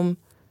fråga som...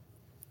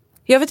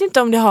 Jag vet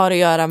inte om det har att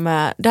göra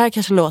med... Det här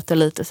kanske låter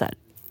lite så här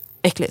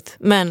äckligt.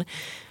 Men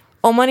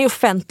om man är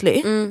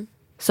offentlig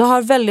så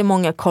har väldigt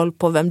många koll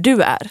på vem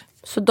du är.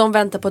 Så de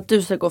väntar på att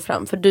du ska gå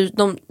fram. För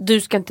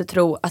du ska inte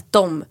tro att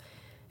de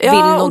vill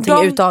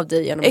någonting utav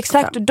dig genom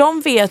exakt, att gå fram.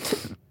 De vet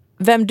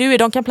vem du är.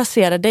 De kan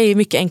placera dig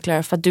mycket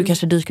enklare för att du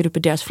kanske dyker upp i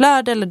deras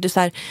flöde. Eller du, så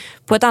här,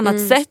 på ett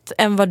annat sätt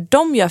än vad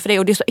de gör för dig.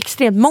 Och det är så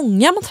extremt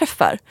många man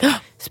träffar.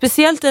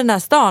 Speciellt i den här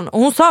stan. Och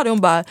hon sa det,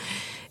 hon bara...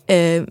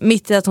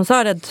 mitt i att hon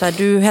sa det så här,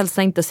 du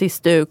hälsade inte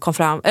sist du kom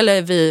fram.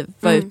 Eller vi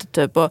var ute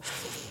typ och...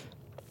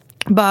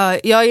 Bara,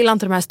 jag gillar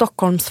inte de här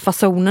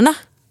Stockholmsfasonerna.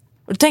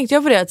 Och då tänkte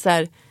jag på det att så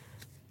här,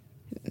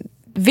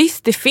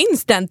 visst, det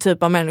finns den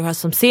typ av människor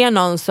som ser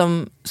någon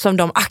som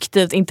de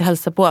aktivt inte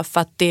hälsar på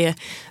för att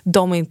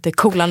de är inte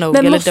coola nog.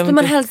 Men eller måste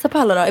man hälsa på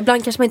alla då?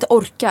 Ibland kanske man inte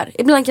orkar.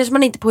 Ibland kanske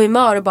man inte är på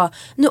humör och bara,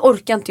 nu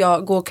orkar inte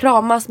jag gå och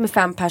kramas med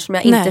 5 personer som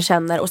jag inte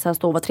känner och sen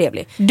stå och vara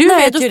trevlig.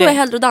 Då står jag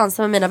hellre och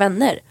dansar med mina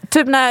vänner.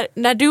 Typ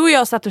när du och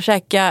jag satt och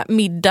käkade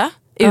middag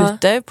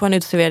ute på en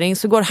uteservering,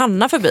 så går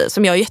Hanna förbi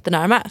som jag är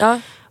jättenära med. Ja.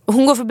 Och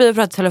hon går förbi och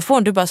pratar i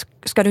telefon. Du bara,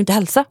 ska du inte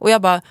hälsa? Och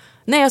jag bara,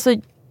 nej alltså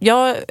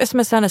jag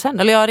smsar henne sen.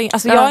 Eller jag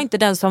är inte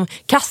den som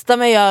kastar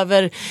mig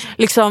över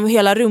liksom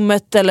hela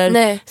rummet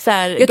eller så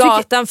här,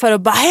 gatan för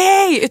att bara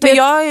hej! Utan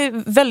jag är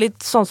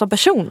väldigt sån som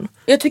person.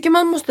 Jag tycker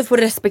man måste få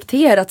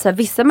respektera att så här,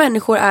 vissa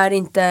människor är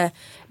inte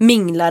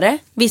minglare.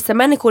 Vissa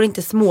människor är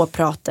inte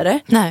småpratare.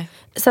 Nej.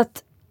 Så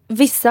att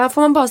vissa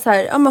får man bara så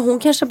här, men hon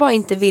kanske bara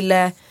inte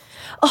ville...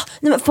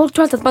 nej, men folk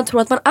tror alltid att man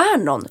tror att man är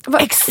någon.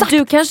 Exakt.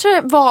 Du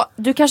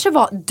kanske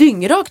var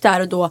dyngrak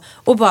där och då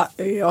och bara,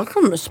 jag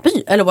kommer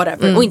spy eller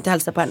whatever och inte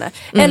hälsa på henne.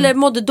 Eller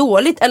mådde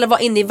dåligt eller var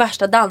inne i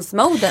värsta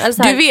dansmoden eller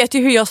så här. Du vet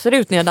ju hur jag ser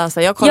ut när jag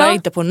dansar. Jag kollar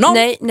inte på någon.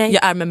 Nej.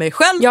 Jag är med mig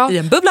själv i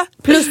en bubbla.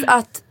 Plus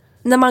att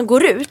när man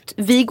går ut,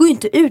 vi går ju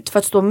inte ut för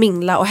att stå och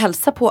mingla och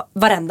hälsa på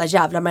varenda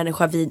jävla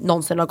människa vi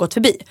någonsin har gått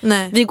förbi.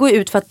 Nej. Vi går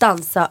ut för att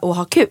dansa och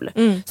ha kul.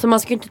 Så man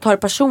ska ju inte ta det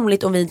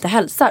personligt om vi inte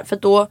hälsar. För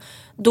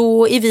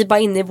då är vi bara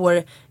inne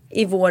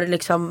i vår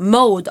liksom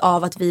mode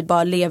av att vi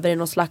bara lever i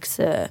någon slags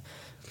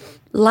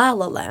la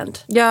la land.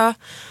 Ja,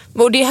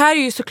 och det här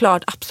är ju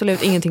såklart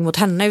absolut ingenting mot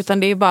henne, utan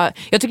det är bara,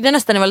 jag tyckte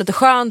nästan det var lite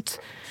skönt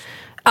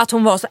att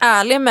hon var så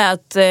ärlig med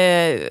att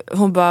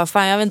hon bara,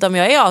 fan jag vet inte om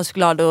jag är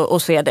asglad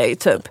att se dig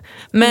typ.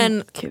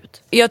 Men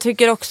jag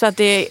tycker också att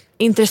det är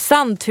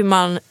intressant hur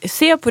man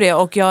ser på det,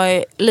 och jag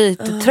är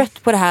lite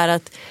trött på det här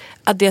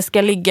att det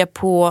ska ligga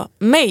på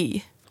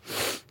mig.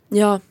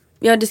 Ja,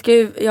 det ska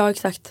ju,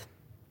 exakt.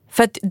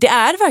 För att det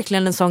är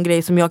verkligen en sån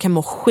grej som jag kan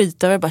må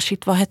skit över. Bara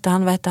shit, vad hette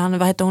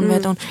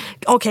hon?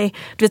 Okej,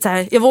 du vet så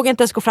här, jag vågar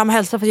inte ens gå fram och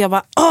hälsa för jag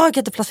bara, jag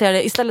kan inte placera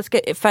dig. Istället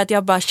för att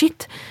jag bara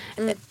shit,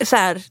 så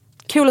här,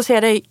 kul att se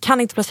dig,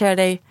 kan inte placera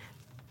dig.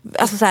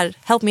 Alltså så här,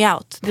 help me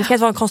out. Det ska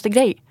inte vara en konstig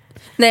grej.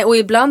 Nej, och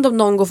ibland om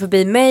någon går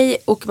förbi mig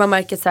och man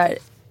märker så här,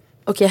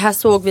 okej, här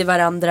såg vi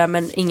varandra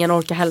men ingen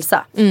orkar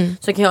hälsa.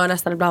 Så kan jag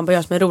nästan ibland bara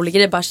göra som en rolig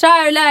grej. Bara,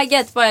 tja,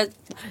 läget? Bara,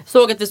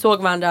 såg att vi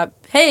såg varandra.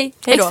 Hej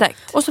då. Exakt.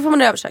 Och så får man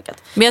det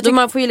översökat. Men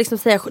man får ju liksom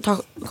ta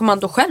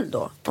kommando själv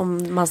då.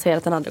 Om man ser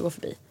att den andra går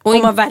förbi. Och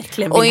om man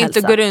verkligen vill och hälsa.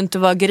 Inte gå runt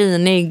och vara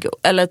grinig.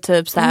 Eller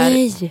typ så här.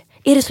 Nej,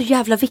 är det så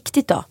jävla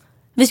viktigt då?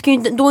 Vi ska ju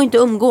då inte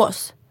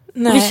umgås.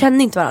 Nej. Vi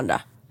känner inte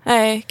varandra.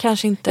 Nej,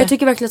 kanske inte. Jag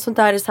tycker verkligen att sånt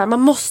där är så här,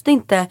 man måste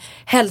inte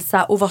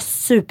hälsa och vara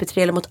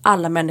supertrevlig mot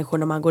alla människor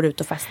när man går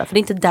ut och festar. För det är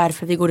inte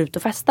därför vi går ut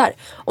och festar.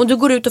 Om du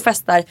går ut och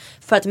festar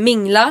för att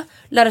mingla,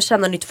 lära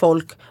känna nytt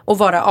folk och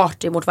vara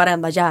artig mot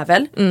varenda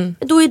jävel,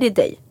 då är det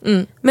dig.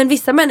 Men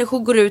vissa människor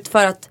går ut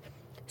för att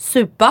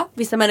supa,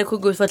 vissa människor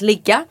går ut för att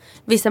ligga,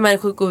 vissa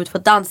människor går ut för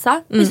att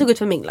dansa, vissa går ut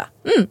för att mingla.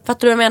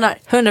 Fattar du vad jag menar?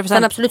 100%.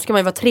 Sen absolut ska man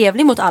ju vara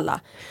trevlig mot alla.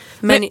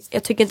 Men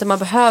jag tycker inte man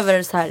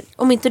behöver så här.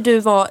 Om inte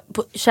du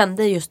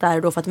kände just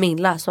där då för att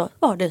mingla, så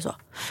var det så.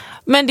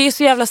 Men det är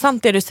så jävla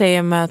sant det du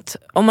säger med att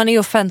om man är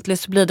offentlig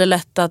så blir det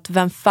lätt att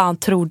vem fan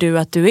tror du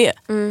att du är?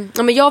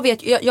 Ja, men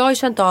jag har ju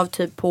känt av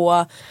typ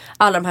på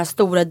alla de här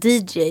stora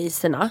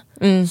DJs'erna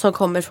som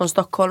kommer från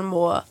Stockholm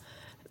och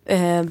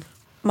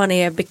man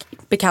är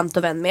bekant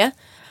och vän med.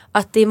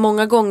 Att det är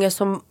många gånger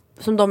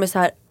som de är så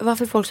här,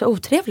 varför är folk så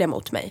otrevliga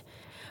mot mig?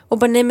 Och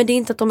bara nej, men det är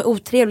inte att de är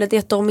otrevliga, det är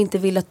att de inte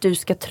vill att du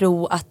ska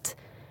tro att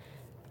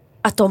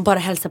de bara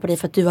hälsar på dig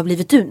för att du har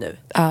blivit du nu.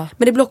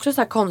 Men det blir också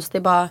så här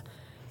konstigt bara,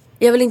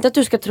 jag vill inte att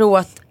du ska tro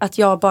att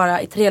jag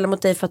bara är trevlig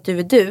mot dig för att du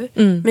är du.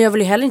 Men jag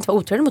vill ju heller inte vara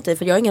otrevlig mot dig,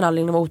 för jag har ingen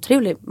anledning att vara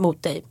otrevlig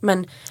mot dig.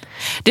 Men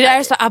det där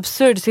är så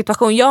absurd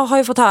situation. Jag har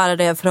ju fått höra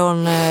det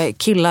från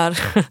killar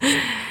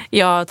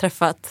jag har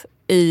träffat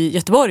i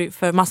Göteborg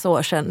för massa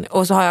år sedan.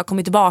 Och så har jag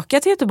kommit tillbaka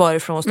till Göteborg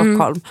från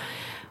Stockholm.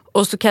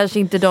 Och så kanske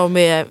inte de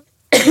är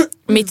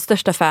mitt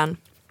största fan.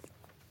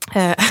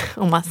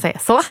 Om man säger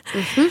så.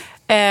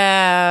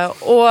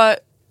 Och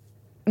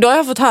då har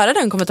jag fått höra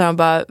den kommentaren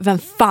bara, vem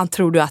fan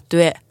tror du att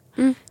du är?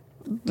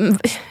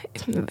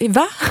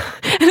 Va?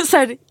 Så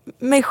här,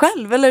 mig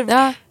själv?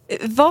 Eller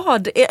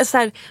vad? Så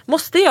här,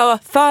 måste jag,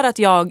 för att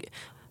jag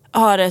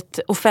har ett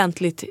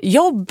offentligt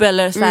jobb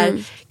eller så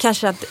här,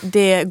 kanske att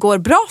det går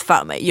bra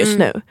för mig just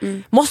nu,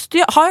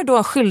 har jag då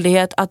en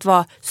skyldighet att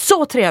vara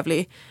så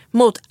trevlig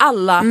mot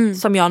alla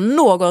som jag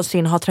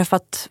någonsin har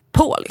träffat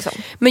på liksom.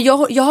 Men jag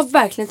har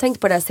verkligen tänkt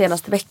på det här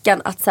senaste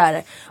veckan, att så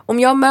här, om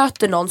jag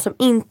möter någon som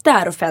inte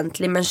är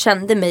offentlig men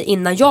kände mig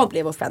innan jag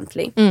blev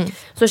offentlig,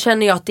 så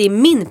känner jag att det är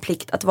min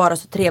plikt att vara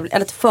så trevlig,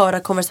 eller att föra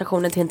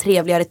konversationen till en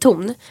trevligare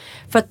ton,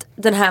 för att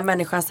den här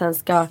människan sen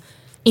ska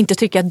inte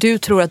tycka att du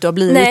tror att du har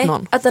blivit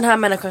någon. Att den här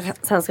människan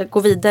sen ska gå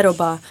vidare och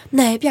bara,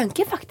 nej,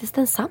 Bianca är faktiskt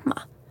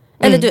densamma.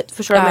 Eller du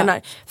förstår vad jag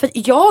menar. För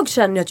jag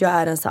känner att jag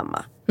är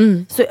densamma.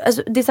 Så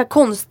alltså, det är så här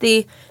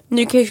konstigt.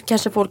 Nu kan ju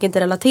kanske folk inte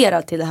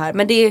relatera till det här,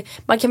 men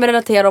man kan väl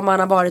relatera om man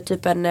har varit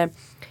typ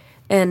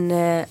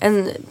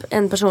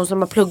en person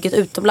som har pluggat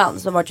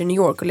utomlands och varit i New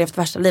York och levt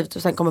värsta livet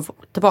och sen kommer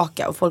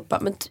tillbaka och folk bara,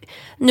 men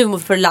nu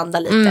får du landa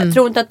lite.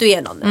 Tror inte att du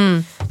är någon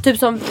nu. Typ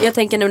som jag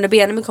tänker nu när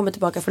Benjamin kommer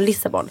tillbaka från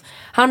Lissabon.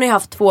 Han har ju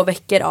haft 2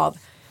 veckor av,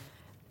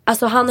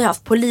 alltså han har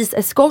haft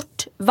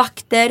poliseskort,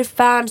 vakter,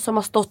 fans som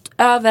har stått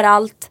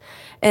överallt,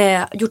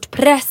 gjort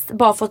press,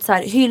 bara fått så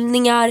här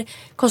hyllningar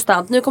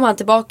konstant. Nu kommer han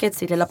tillbaka till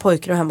sitt lilla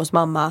pojkrum hemma hos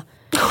mamma.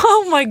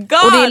 Oh my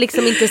god. Och det är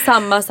liksom inte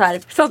samma så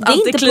här, sånt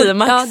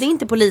antiklimax. Det är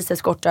inte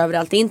poliseskort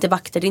överallt, det är inte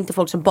vakter, det är inte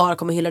folk som bara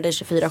kommer hylla dig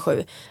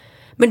 24/7.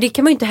 Men det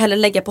kan man ju inte heller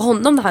lägga på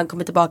honom när han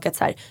kommer tillbaka, att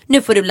så här,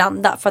 nu får du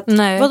landa. För att,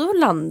 vadå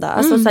landa?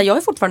 Alltså, så här, jag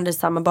är fortfarande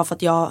detsamma bara för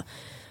att jag har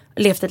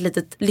levt ett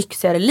litet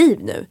lyxigare liv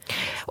nu.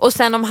 Och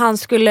sen om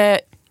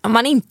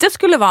man inte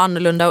skulle vara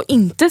annorlunda och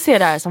inte se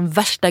det här som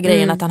värsta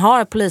grejen, att han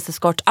har ett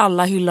poliseskort,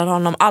 alla hyllar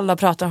honom, alla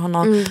pratar om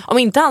honom. Om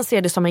inte han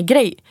ser det som en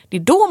grej, det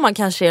är då man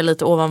kanske är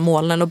lite ovan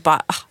molnen och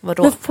bara,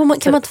 vadå? Men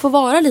kan man inte få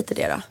vara lite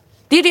det då?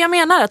 Det är det jag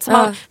menar, att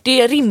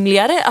det är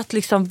rimligare att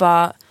liksom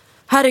bara,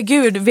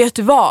 herregud, vet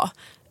du vad?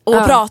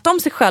 Och prata om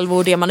sig själv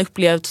och det man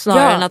upplevt,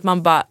 snarare än att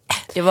man bara,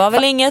 det var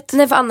väl inget.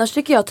 Nej, för annars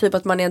tycker jag typ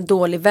att man är en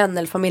dålig vän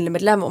eller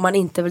familjemedlem om man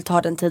inte vill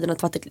ta den tiden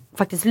att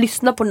faktiskt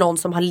lyssna på någon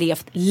som har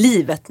levt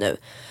livet nu.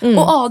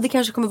 Och det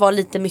kanske kommer vara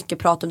lite mycket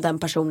prat om den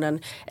personen,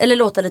 eller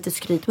låta lite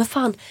skryt, men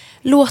fan,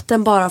 låt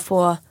den bara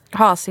få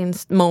ha sin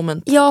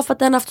moment. Ja, för att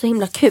den har haft så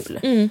himla kul.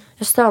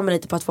 Jag stör mig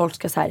lite på att folk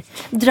ska så här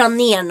dra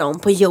ner någon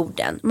på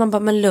jorden. Man bara,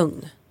 men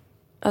lugn.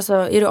 Alltså,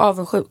 är du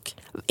avundsjuk?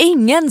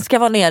 Ingen ska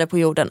vara nere på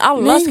jorden.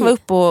 Alla ska vara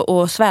uppe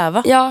och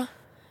sväva. Ja,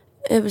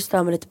 jag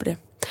stör mig lite på det.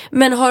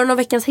 Men har du någon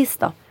veckans hiss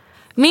då?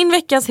 Min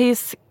veckans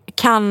hiss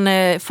kan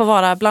få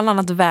vara bland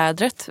annat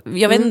vädret.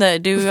 Jag vet inte,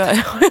 du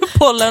har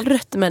pollen.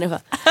 Trött människa.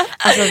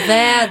 Alltså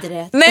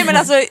vädret. Nej, men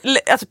alltså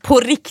på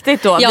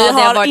riktigt då. Ja,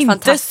 vi har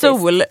inte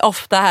sol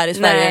ofta här i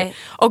Sverige. Nej.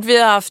 Och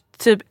vi har haft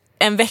typ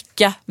en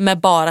vecka med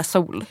bara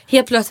sol.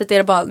 Helt plötsligt är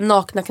det bara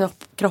nakna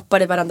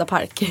kroppar i varenda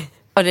park.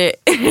 Och det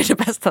är det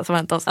bästa som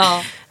hänt oss.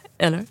 Ja.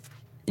 Eller?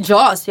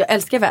 Ja, alltså jag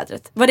älskar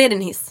vädret. Vad är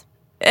din hiss?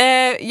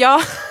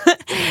 Ja.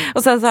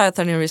 Och sen så har jag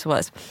 13 Reasons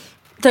Why.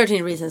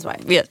 13 Reasons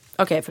Why. Yeah.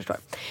 Okej, jag förstår.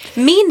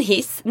 Min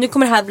hiss, nu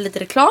kommer det här bli lite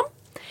reklam.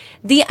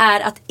 Det är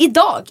att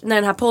idag när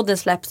den här podden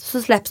släpps,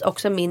 så släpps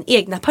också min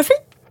egna parfym.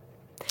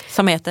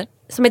 Som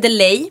heter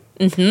Lay.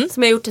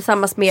 Som jag gjort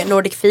tillsammans med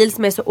Nordic Feel,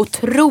 som jag är så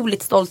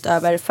otroligt stolt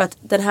över. För att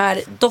den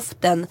här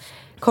doften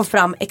kom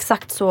fram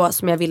exakt så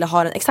som jag ville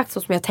ha den. Exakt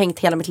så som jag tänkt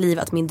hela mitt liv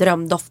att min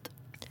drömdoft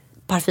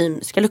parfym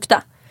ska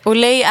lukta. Och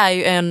Lay är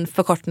ju en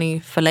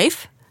förkortning för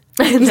Leif.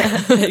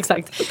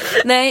 Exakt.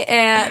 Nej,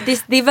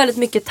 det är väldigt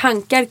mycket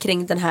tankar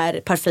kring den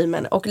här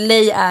parfymen. Och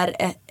Lay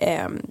är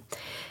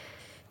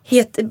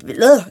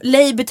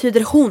Lay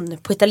betyder hon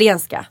på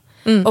italienska.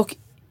 Och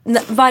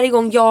varje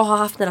gång jag har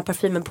haft den här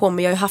parfymen på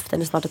mig, jag har ju haft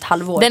den i snart ett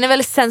halvår. Den är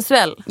väldigt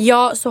sensuell.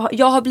 Ja, så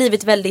jag har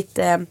blivit väldigt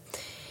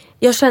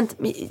jag har känt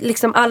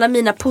liksom alla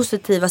mina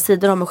positiva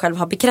sidor av mig själv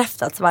har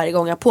bekräftats varje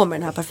gång jag har på mig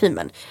den här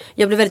parfymen.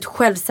 Jag blir väldigt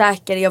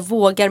självsäker, jag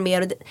vågar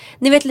mer. Och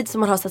ni vet lite som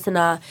man har så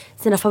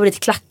sina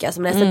favoritklackar.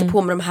 Som när jag sätter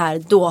på mig de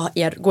här, då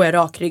går jag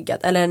rakryggad.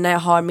 Eller när jag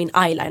har min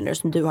eyeliner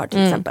som du har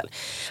till exempel.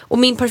 Och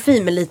min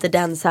parfym är lite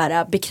den så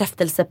här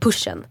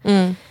bekräftelsepushen.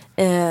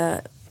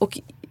 Och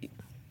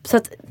så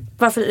att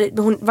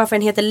varför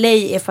den heter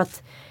Lay är för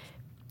att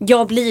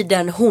jag blir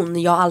den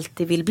hon jag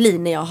alltid vill bli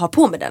när jag har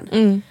på mig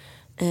den.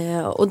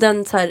 Och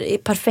den så här är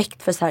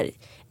perfekt för så här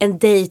en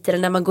dejt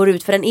eller när man går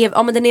ut. För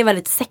den är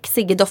väldigt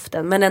sexig i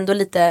doften, men ändå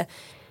lite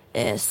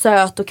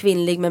söt och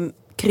kvinnlig med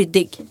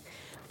kryddig.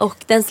 Och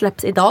den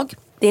släpps idag.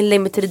 Det är en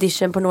limited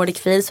edition på Nordic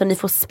Feel. Så ni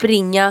får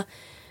springa,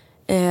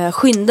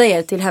 skynda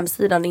er till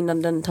hemsidan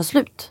innan den tar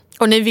slut.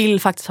 Och ni vill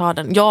faktiskt ha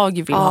den.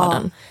 Jag vill ha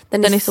den.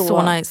 Den är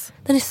så nice.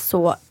 Den är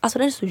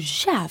så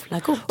jävla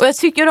god. Och jag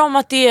tycker om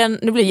att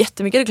det blir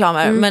jättemycket reklam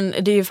här, men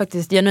det är ju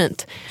faktiskt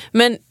genuint.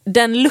 Men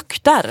den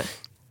luktar.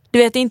 Du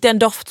vet, det är inte en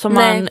doft som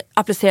man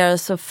applicerar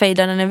så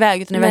fejdar den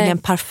iväg, utan det är verkligen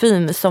en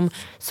parfym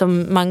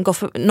som man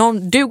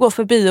du går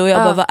förbi och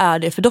jag bara, vad är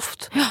det för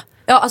doft?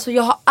 Ja, alltså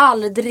jag har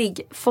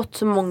aldrig fått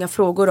så många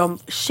frågor om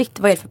shit,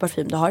 vad är det för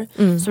parfym du har?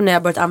 Som när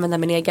jag börjat använda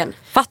min egen.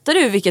 Fattar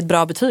du vilket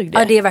bra betyg det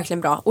är? Ja, det är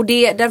verkligen bra. Och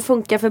den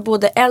funkar för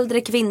både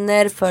äldre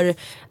kvinnor, för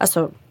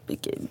alltså,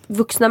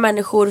 vuxna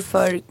människor,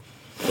 för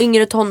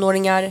yngre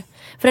tonåringar.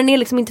 För den är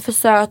liksom inte för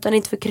söt, den är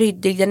inte för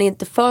kryddig, den är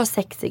inte för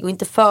sexig och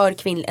inte för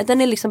kvinnlig.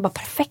 Den är liksom bara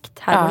perfekt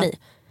harmoni.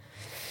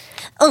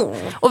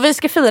 Och vi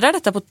ska fira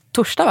detta på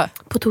torsdag, va?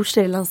 På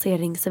torsdag är det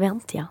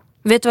lanseringsevent, ja.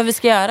 Vet du vad vi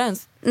ska göra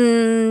ens?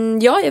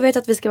 Ja, jag vet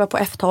att vi ska vara på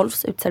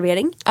F12s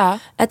utservering.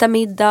 Äta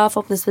middag,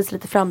 förhoppningsvis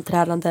lite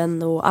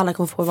framträdanden och alla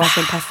kommer få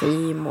varsin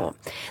parfym. Och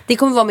det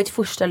kommer vara mitt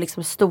första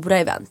liksom stora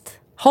event.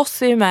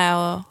 Hoss är ju med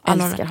och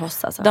älskar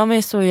Hoss alltså. De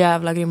är så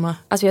jävla grymma.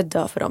 Alltså jag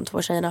dör för de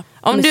två tjejerna.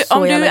 Om du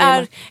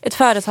är ett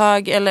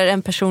företag eller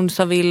en person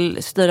som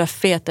vill styra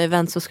feta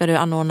event, så ska du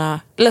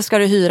anordna, eller ska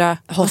du hyra,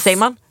 vad säger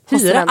man?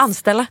 Hyra,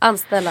 anställa.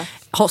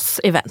 Hoss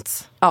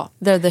events. Ja,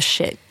 they're the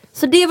shit.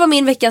 Så det var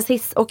min veckans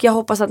hiss, och jag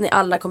hoppas att ni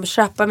alla kommer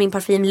köpa min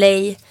parfym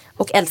Lay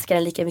och älskar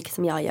den lika mycket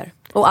som jag gör.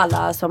 Och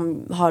alla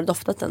som har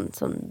doftat den,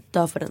 som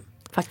dör för den,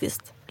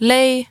 faktiskt.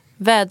 Lay,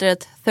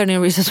 vädret,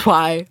 13 Reasons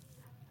Why.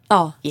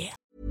 Ja. Yeah.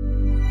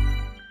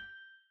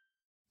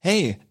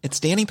 Hey,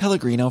 it's Danny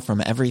Pellegrino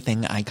from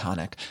Everything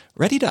Iconic.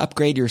 Ready to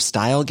upgrade your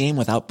style game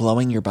without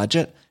blowing your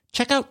budget?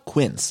 Check out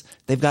Quince.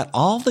 They've got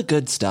all the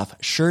good stuff,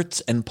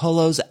 shirts and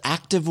polos,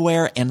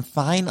 activewear, and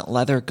fine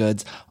leather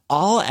goods,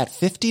 all at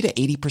 50 to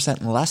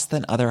 80% less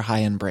than other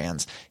high-end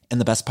brands. And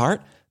the best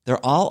part?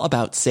 They're all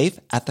about safe,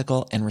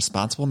 ethical, and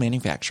responsible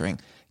manufacturing.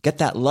 Get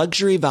that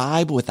luxury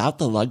vibe without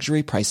the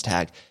luxury price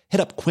tag.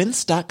 Hit up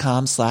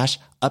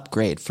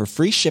quince.com/upgrade for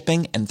free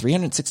shipping and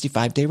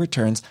 365-day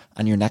returns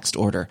on your next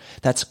order.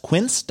 That's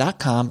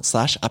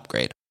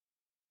quince.com/upgrade.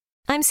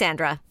 I'm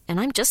Sandra, and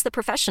I'm just the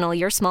professional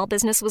your small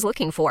business was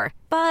looking for.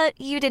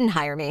 But you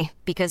didn't hire me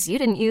because you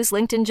didn't use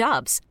LinkedIn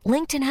Jobs.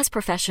 LinkedIn has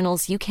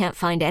professionals you can't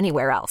find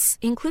anywhere else,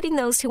 including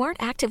those who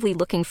aren't actively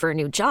looking for a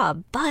new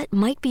job, but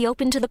might be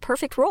open to the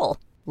perfect role,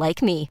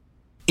 like me.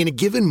 In a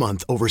given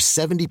month, over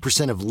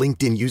 70% of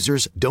LinkedIn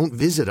users don't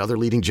visit other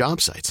leading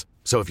job sites.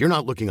 So if you're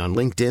not looking on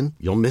LinkedIn,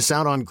 you'll miss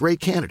out on great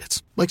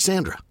candidates like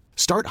Sandra.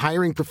 Start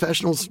hiring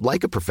professionals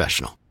like a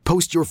professional.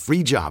 Post your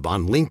free job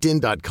on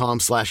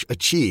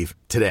linkedin.com/achieve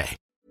today.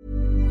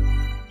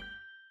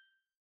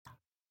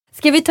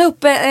 Ska vi ta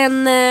upp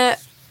en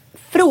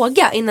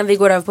fråga innan vi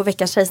går över på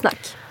veckans tjejsnack?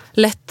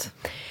 Lätt.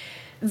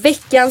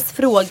 Veckans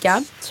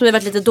fråga, som vi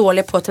varit lite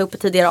dåliga på att ta upp i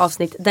tidigare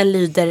avsnitt, den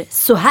lyder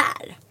så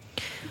här.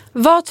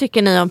 Vad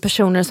tycker ni om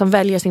personer som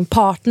väljer sin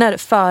partner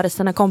före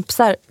sina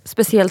kompisar,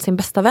 speciellt sin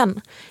bästa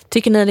vän?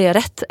 Tycker ni det är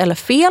rätt eller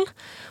fel?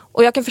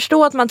 Och jag kan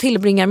förstå att man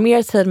tillbringar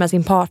mer tid med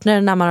sin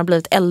partner när man har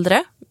blivit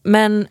äldre.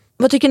 Men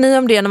vad tycker ni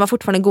om det när man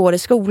fortfarande går i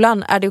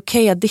skolan? Är det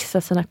okej att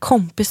dissa sina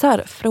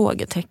kompisar?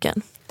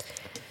 Frågetecken.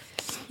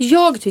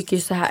 Jag tycker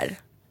så här.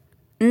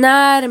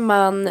 När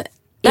man...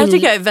 Det här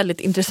tycker jag är väldigt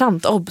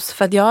intressant, obs.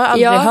 För att jag har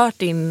aldrig hört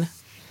din...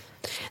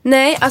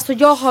 Nej, alltså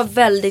jag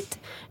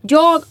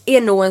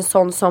är nog en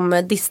sån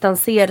som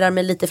distanserar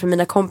mig lite från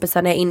mina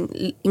kompisar när jag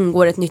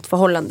ingår ett nytt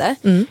förhållande.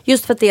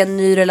 Just för att det är en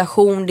ny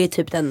relation. Det är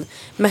typ den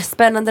mest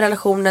spännande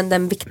relationen,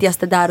 den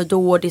viktigaste där och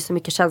då. Det är så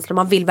mycket känslor.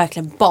 Man vill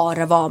verkligen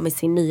bara vara med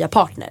sin nya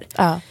partner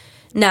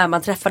när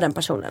man träffar den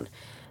personen.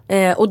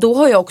 Och då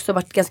har jag också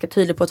varit ganska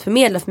tydlig på att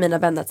förmedla för mina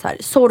vänner att så här,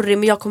 sorry,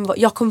 men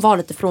jag kommer vara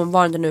lite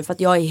frånvarande nu för att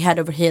jag är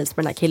head over heels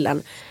med den här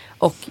killen.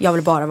 Och jag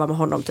vill bara vara med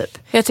honom typ.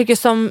 Jag tycker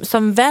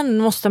som vän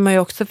måste man ju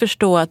också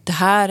förstå att det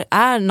här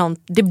är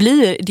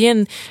det är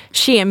en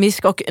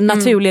kemisk och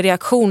naturlig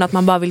reaktion att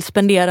man bara vill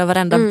spendera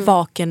varenda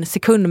vaken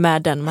sekund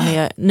med den man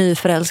är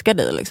nyförälskad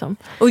i liksom.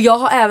 Och jag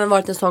har även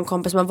varit en sån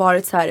kompis som har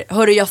varit så här: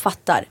 hörru, jag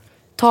fattar.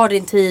 Ta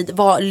din tid,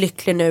 var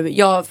lycklig nu.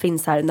 Jag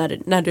finns här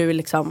när du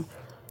liksom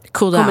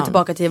kommer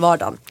tillbaka till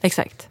vardagen.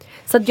 Exakt.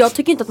 Så att jag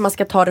tycker inte att man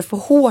ska ta det för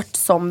hårt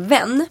som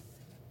vän.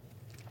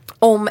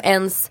 Om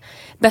ens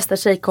bästa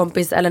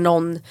tjejkompis eller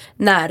någon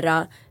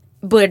nära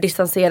börjar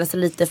distansera sig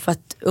lite för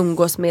att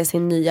umgås med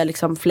sin nya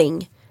liksom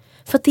fling.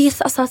 För att det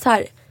är så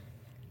här,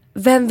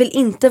 vem vill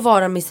inte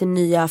vara med sin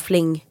nya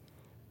fling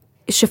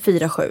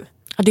 24/7?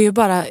 Det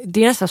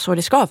är nästan så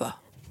det ska vara.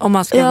 Om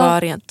man ska vara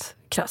rent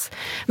krass.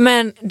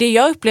 Men det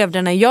jag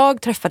upplevde när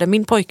jag träffade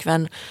min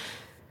pojkvän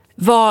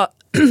var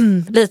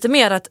lite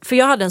mer att, för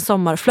jag hade en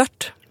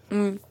sommarflört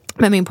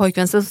med min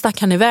pojkvän, så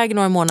stack han iväg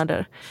några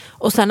månader.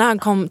 Och sen när han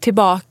kom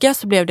tillbaka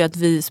så blev det att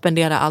vi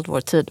spenderade all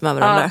vår tid med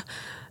varandra.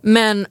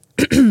 Men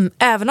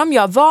även om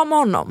jag var med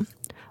honom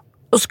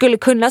och skulle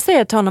kunna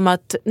säga till honom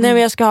att nej,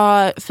 jag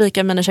ska fika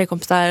med mina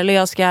tjejkompisar eller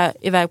jag ska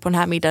iväg på den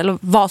här middagen eller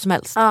vad som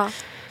helst.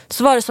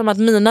 så var det som att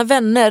mina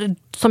vänner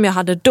som jag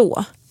hade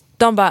då,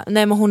 de bara,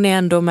 nej men hon är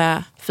ändå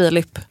med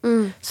Filip.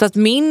 Så att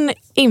min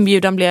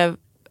inbjudan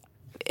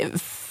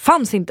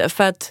fanns inte,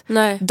 för att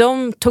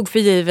de tog för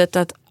givet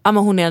att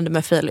hon är ändå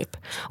med Filip.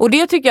 Och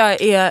det tycker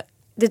jag är...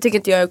 Det tycker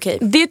inte jag är okej.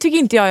 Det tycker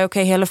inte jag är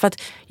okej heller, för att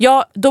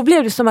då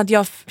blev det som att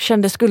jag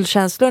kände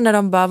skuldkänslor när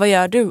de bara, vad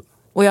gör du?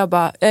 Och jag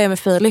bara, jag är med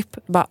Filip.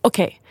 Bara,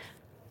 okej.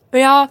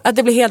 Ja. Att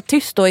det blev helt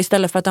tyst då,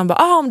 istället för att de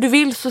bara, om du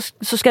vill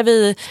så ska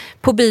vi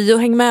på bio,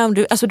 häng med om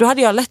du... Alltså då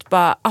hade jag lätt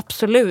bara,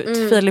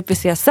 absolut, Filip vi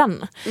ses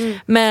sen.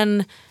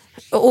 Men,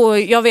 och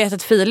jag vet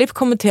att Filip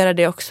kommenterade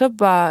det också,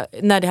 bara,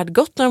 när det hade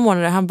gått några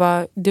månader, han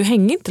bara, du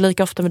hänger inte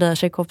lika ofta med dina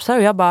tjejkompisar.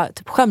 Och jag bara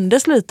typ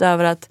skämdes lite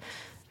över att,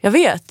 jag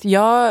vet,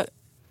 jag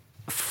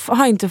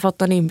har inte fått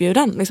någon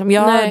inbjudan.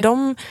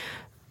 Liksom.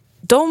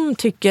 De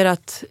tycker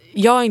att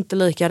jag är inte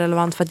lika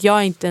relevant, för att jag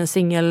är inte en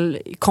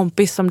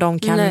singelkompis som de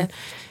kan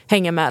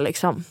hänga med.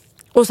 Liksom.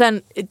 Och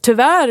sen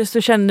tyvärr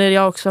så känner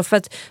jag också, för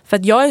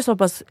att jag är så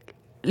pass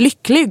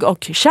lycklig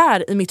och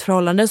kär i mitt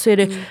förhållande, så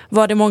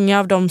var det många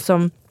av dem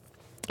som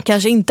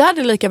kanske inte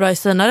hade lika bra i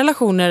sina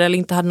relationer, eller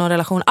inte hade någon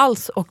relation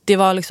alls, och det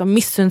var liksom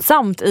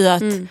missunnsamt i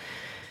att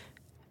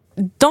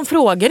de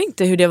frågar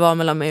inte hur det var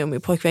mellan mig och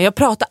min pojkvän. Jag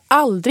pratar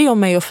aldrig om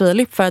mig och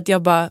Filip, för att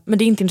jag bara, men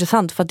det är inte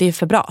intressant, för att det är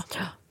för bra.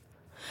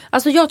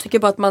 Alltså jag tycker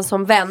bara att man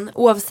som vän,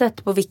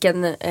 oavsett på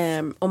vilken,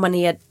 om man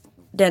är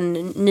den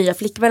nya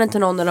flickvännen till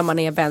någon, eller om man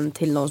är vän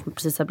till någon som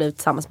precis har blivit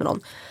tillsammans med någon,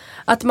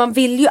 att man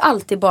vill ju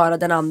alltid bara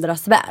den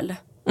andras väl.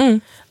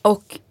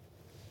 Och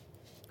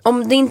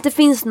om det inte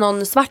finns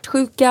någon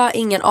svartsjuka,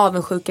 ingen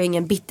avundsjuka,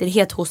 ingen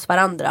bitterhet hos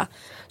varandra,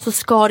 så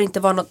ska det inte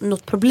vara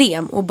något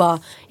problem. Och bara,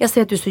 jag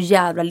ser att du är så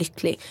jävla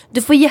lycklig.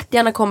 Du får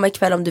jättegärna komma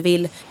ikväll om du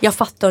vill. Jag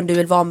fattar om du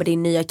vill vara med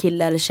din nya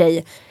kille eller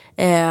tjej.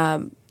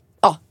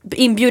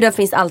 Inbjudan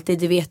finns alltid,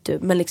 det vet du.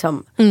 Men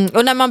liksom...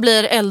 Och när man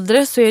blir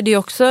äldre så är det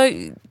också...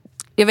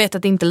 Jag vet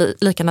att det inte är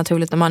lika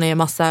naturligt när man är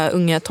massa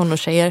unga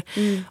tonårstjejer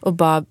och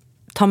bara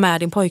ta med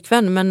din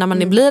pojkvän. Men när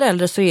man blir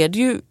äldre så är det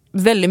ju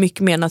väldigt mycket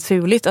mer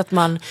naturligt att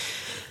man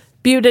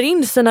bjuder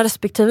in sina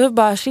respektive och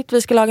bara, shit,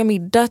 vi ska laga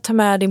middag, ta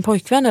med din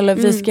pojkvän, eller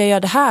vi ska göra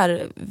det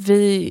här,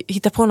 vi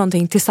hittar på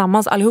någonting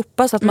tillsammans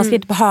allihopa, så att man ska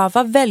inte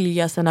behöva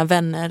välja sina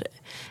vänner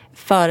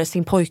före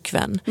sin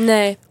pojkvän.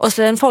 Nej. Och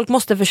sen folk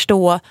måste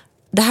förstå,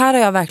 det här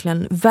har jag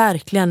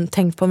verkligen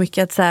tänkt på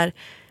mycket, att så här,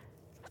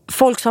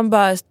 folk som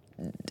bara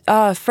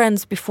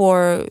friends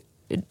before,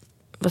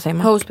 vad säger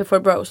man? Hoes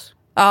before bros.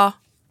 Ja.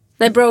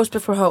 Nej, bros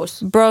before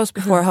hoes. Bros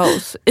before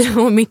hoes.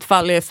 Och i mitt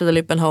fall är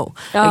Filip en ho.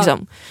 Ja.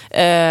 Liksom.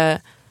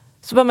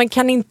 Så bara, man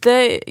kan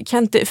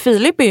inte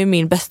Filip är ju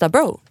min bästa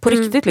bro. På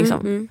riktigt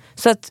liksom.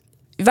 Så att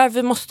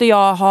varför måste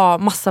jag ha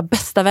massa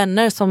bästa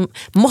vänner som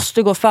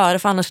måste gå före,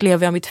 för annars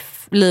lever jag mitt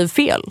liv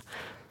fel?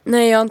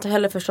 Nej, jag har inte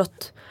heller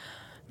förstått.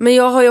 Men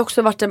jag har ju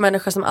också varit en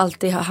människa som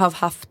alltid har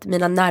haft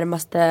mina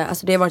närmaste,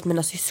 alltså det har varit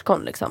mina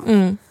syskon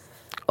liksom.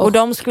 Och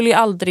de skulle ju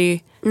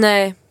aldrig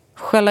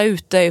skälla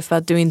ut dig för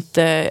att du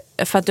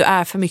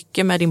är för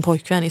mycket med din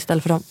pojkvän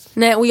istället för dem.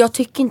 Nej, och jag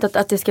tycker inte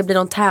att det ska bli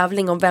någon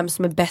tävling om vem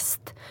som är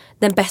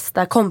den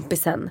bästa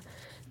kompisen.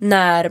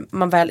 När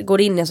man väl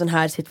går in i en sån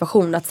här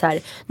situation, att så här,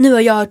 nu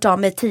har jag hört av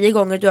mig 10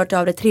 gånger, du har hört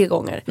av dig 3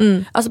 gånger.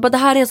 Alltså bara, det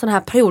här är en sån här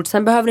period,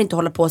 sen behöver det inte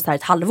hålla på så här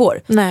ett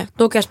halvår. Nej.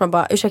 Då kanske man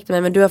bara, ursäkta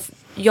mig, men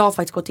jag har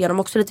faktiskt gått igenom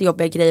också lite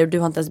jobbiga grejer och du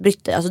har inte ens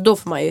brytt dig. Alltså då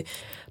får man ju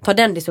ta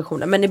den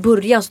diskussionen. Men i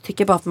början så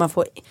tycker jag bara att man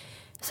får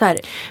så här,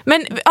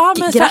 men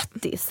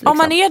grattis liksom. Om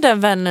man är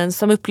den vännen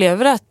som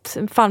upplever att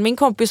fan, min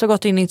kompis har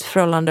gått in i ett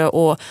förhållande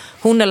och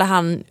hon eller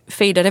han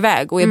fejdar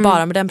iväg och är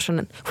bara med den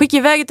personen, skicka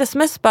iväg ett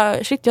sms,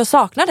 bara, shit, jag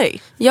saknar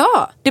dig.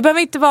 Ja. Det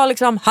behöver inte vara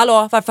liksom,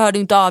 hallå, varför hör du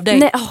inte av dig?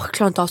 Nej, jag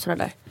klarar inte av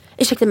sådana där.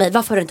 Ursäkta mig,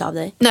 varför hör du inte av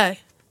dig? Nej,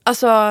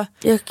 alltså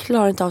jag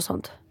klarar inte av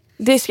sånt.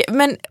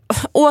 Men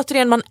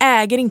återigen, man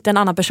äger inte en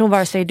annan person,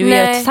 vare sig du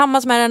är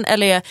tillsammans med den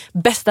eller är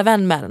bästa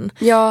vän med den.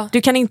 Ja.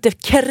 Du kan inte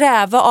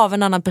kräva av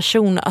en annan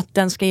person att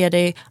den ska ge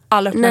dig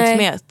all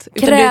uppmärksamhet.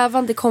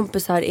 Krävande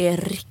kompisar är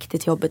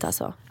riktigt jobbigt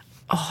alltså.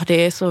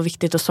 Det är så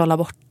viktigt att sålla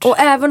bort. Och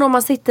även om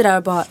man sitter där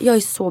och bara, jag är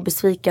så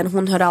besviken,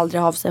 hon hör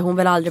aldrig av sig, hon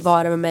vill aldrig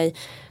vara med mig.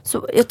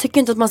 Så jag tycker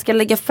inte att man ska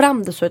lägga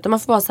fram det så, utan man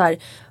får bara så här,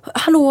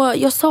 hallå,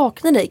 jag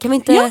saknar dig, kan vi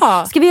inte,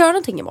 ska vi göra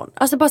någonting imorgon?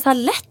 Alltså bara så här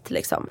lätt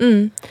liksom.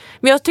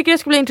 Men jag tycker det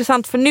ska bli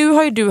intressant, för nu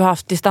har ju du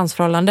haft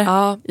distansförhållande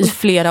i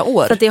flera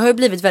år. Så att det har ju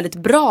blivit väldigt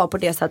bra på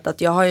det sättet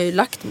att jag har ju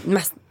lagt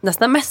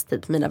nästan mest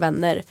tid på mina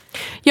vänner.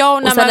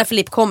 Ja, och sen när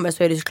Filip kommer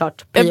så är det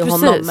såklart prio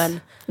honom, men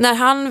när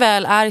han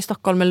väl är i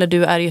Stockholm eller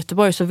du är i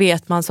Göteborg, så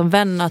vet man som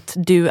vän att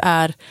du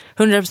är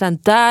 100%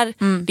 där.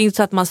 Det är inte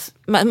så att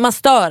man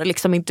stör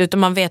liksom inte, utan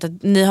man vet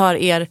att ni har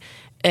er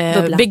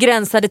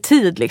begränsade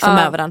tid liksom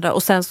med varandra,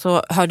 och sen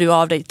så hör du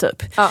av dig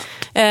typ.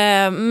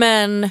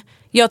 Men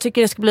jag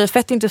tycker det ska bli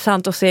fett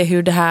intressant att se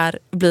hur det här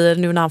blir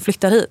nu när han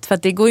flyttar hit, för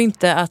att det går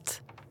inte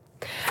att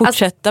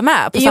fortsätta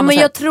med på samma men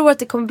sätt. jag tror att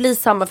det kommer bli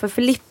samma, för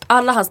Filip,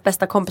 alla hans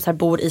bästa kompisar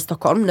bor i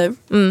Stockholm nu.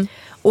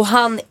 Och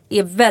han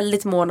är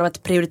väldigt mån om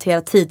att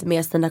prioritera tid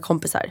med sina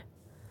kompisar.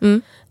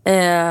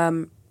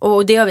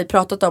 Och det har vi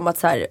pratat om, att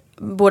så här,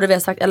 både vi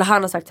har sagt, eller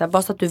han har sagt så här,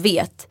 bara så att du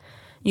vet,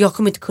 jag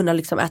kommer inte kunna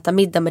liksom äta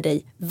middag med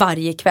dig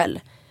varje kväll.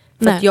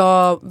 För att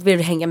jag vill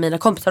hänga med mina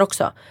kompisar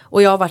också.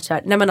 Och jag har varit så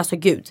här, nej men alltså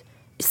gud,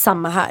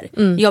 samma här.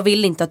 Jag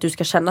vill inte att du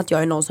ska känna att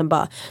jag är någon som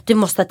bara, du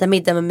måste äta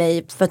middag med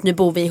mig för att nu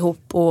bor vi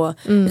ihop.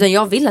 Utan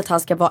jag vill att han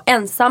ska vara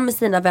ensam med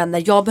sina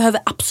vänner. Jag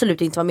behöver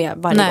absolut inte vara med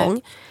varje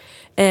gång.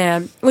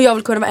 Och jag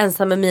vill kunna vara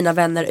ensam med mina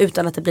vänner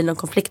utan att det blir någon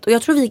konflikt. Och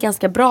jag tror vi är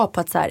ganska bra på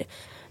att så här,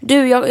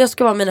 du, jag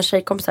ska vara med mina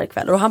tjejkompisar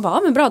ikväll. Och han bara,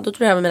 ja men bra, då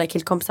tror jag med mina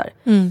killkompisar.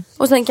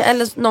 Och sen,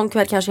 eller någon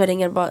kväll kanske jag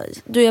ringer och bara,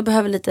 du jag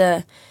behöver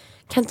lite,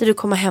 kan inte du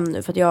komma hem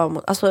nu för att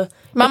jag alltså,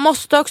 man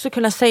måste också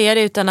kunna säga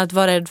det utan att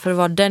vara rädd för att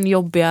vara den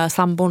jobbiga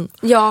sambon.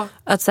 Ja.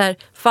 Att så här,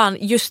 fan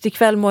just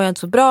ikväll mår jag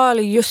inte så bra,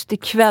 eller just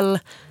ikväll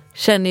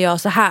känner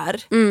jag så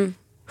här.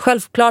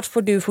 Självklart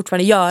får du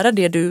fortfarande göra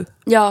det du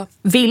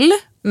vill.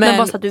 Men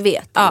bara så att du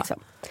vet liksom.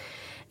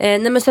 Nej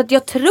men så att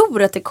jag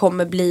tror att det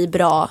kommer bli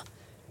bra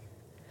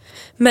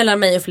mellan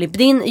mig och Filip.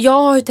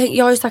 Jag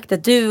har ju sagt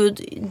att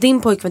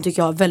din pojkvän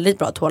tycker jag har väldigt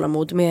bra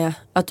tålamod med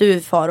att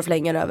du far och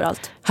flänger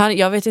överallt.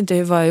 Jag vet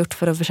inte vad jag har gjort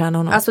för att förtjäna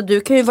honom. Alltså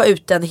du kan ju vara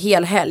ute en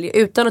hel helg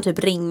utan att typ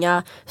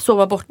ringa,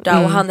 sova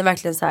borta och han är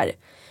verkligen så här,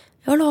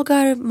 jag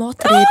lagar mat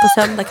till dig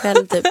på söndag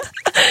kväll typ.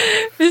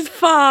 Fy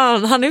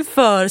fan, han är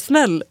för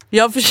snäll.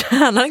 Jag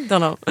förtjänar inte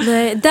honom.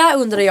 Nej, där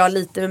undrar jag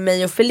lite med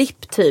mig och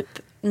Filip typ.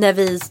 När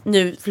vi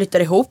nu flyttar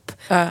ihop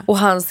och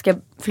han ska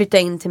flytta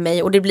in till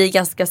mig och det blir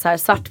ganska så här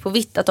svart på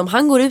vitt att om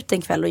han går ut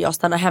en kväll och jag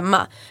stannar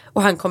hemma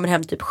och han kommer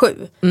hem typ 7,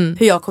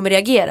 hur jag kommer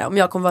reagera. Om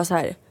jag kommer vara så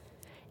här,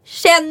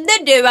 kände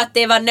du att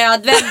det var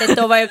nödvändigt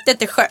att vara ute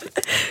till 7?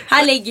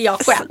 Här ligger jag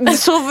själv.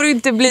 Så får du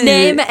inte bli.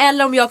 Nej, men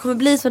eller om jag kommer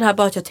bli sån här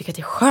bara att jag tycker att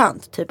det är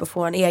skönt typ att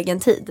få en egen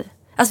tid.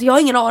 Alltså jag har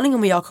ingen aning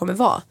om hur jag kommer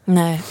vara.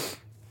 Nej.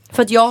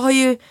 För att jag har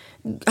ju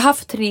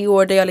haft 3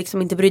 år där jag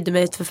liksom inte brydde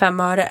mig för 5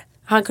 öre.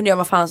 Han kunde göra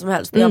vad fan som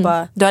helst. Jag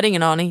bara, du hade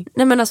ingen aning.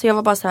 Nej men alltså jag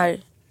var bara så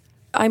här,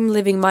 I'm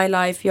living my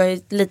life, jag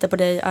litar på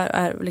dig,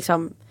 är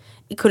liksom,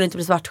 jag kunde inte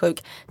bli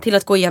svartsjuk. Till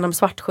att gå igenom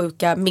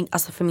svartsjuka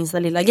alltså för minsta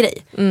lilla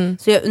grej.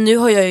 Så nu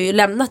har jag ju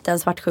lämnat den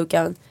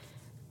svartsjukan.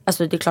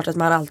 Alltså det är klart att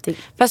man alltid.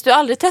 Fast du har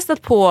aldrig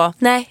testat på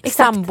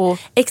sambo.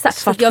 Exakt,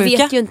 svartsjuka. Jag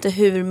vet ju inte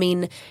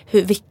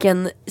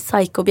vilken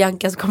psycho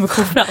Bianca som kommer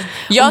komma fram.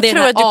 Jag om det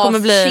tror är att du kommer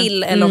bli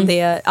chill eller om det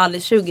är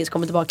Alice 20 som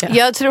kommer tillbaka.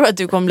 Jag tror att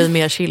du kommer bli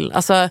mer chill.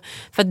 Alltså,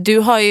 för att du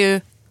har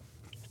ju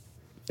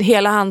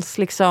hela hans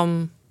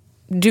liksom,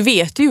 du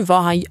vet ju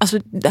vad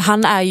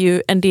han är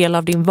ju en del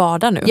av din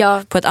vardag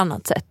nu på ett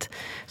annat sätt.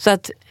 Så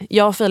att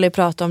jag och Filip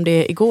pratade om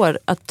det igår,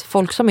 att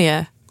folk som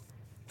är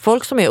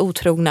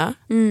otrogna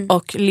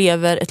och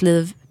lever ett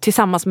liv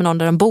tillsammans med någon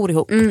där de bor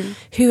ihop.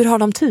 Hur har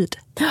de tid?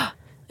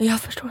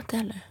 Jag förstår inte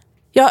heller.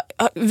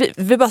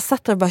 Vi bara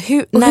satt där och bara,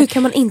 hur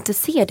kan man inte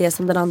se det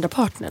som den andra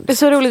partnern? Det är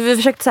så roligt, vi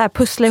försökte så här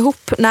pussla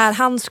ihop när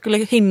han skulle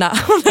hinna.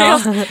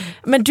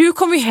 Men du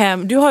kommer ju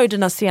hem, du har ju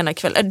dina sena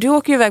kvällar. Du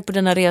åker ju iväg på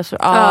dina resor.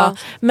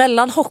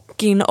 Mellan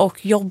hockeyn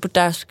och jobb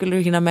där skulle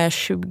du hinna med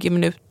 20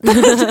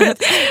 minuter.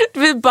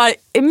 Vi bara,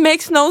 it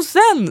makes no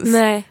sense.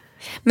 Nej.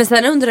 Men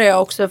sen undrar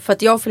jag också, för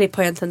att jag och Filip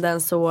har en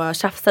tendens att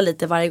tjafsa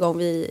lite varje gång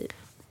vi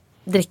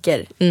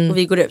dricker och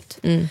vi går ut.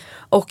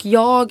 Och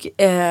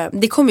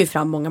det kommer ju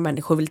fram många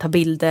människor vill ta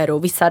bilder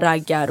och vissa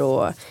raggar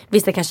och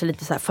vissa kanske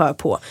lite så här för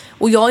på.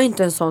 Och jag är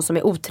inte en sån som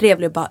är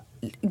otrevlig och bara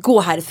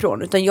gå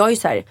härifrån, utan jag är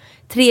så här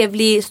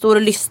trevlig, står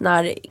och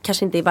lyssnar,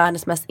 kanske inte är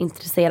världens mest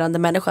intresserande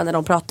människa när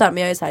de pratar,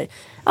 men jag är så här,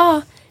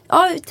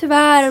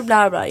 tyvärr,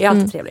 bla bla, jag är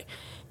alltid trevlig.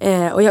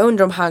 Och jag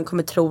undrar om han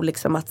kommer tro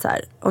liksom att så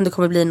här, om det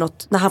kommer bli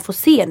något när han får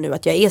se nu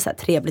att jag är så här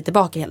trevlig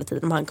tillbaka hela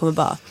tiden, om han kommer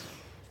bara,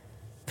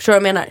 förstår du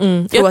vad jag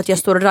menar? Tror att jag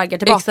står och raggar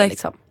tillbaka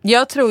liksom.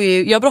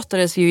 Jag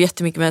brottades ju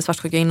jättemycket med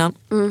svartsjuka innan.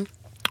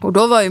 Och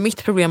då var ju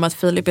mitt problem att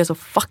Filip är så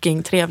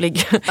fucking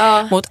trevlig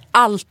mot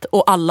allt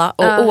och alla.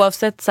 Och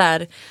oavsett så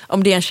här,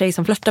 om det är en tjej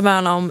som flörtar med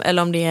honom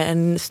eller om det är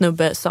en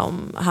snubbe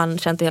som han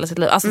känt i hela sitt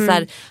liv. Alltså så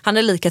här, han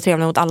är lika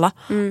trevlig mot alla.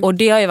 Och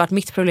det har ju varit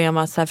mitt problem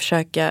att så här,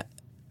 försöka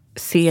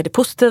se det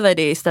positiva i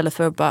det istället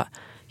för att bara,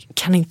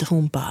 kan inte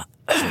hon bara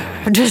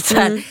du vet, så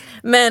här.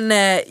 Men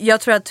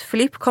jag tror att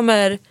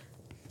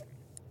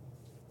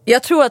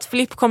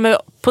Filip kommer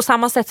på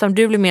samma sätt som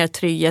du blir mer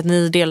trygg att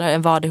ni delar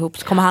en vardag ihop,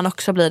 så kommer han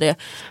också bli det.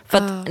 För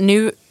att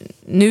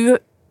nu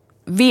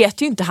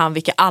vet ju inte han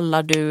vilka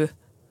alla du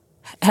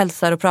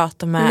hälsar och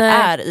pratar med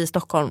är i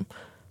Stockholm.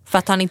 För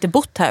att han inte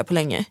bott här på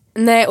länge.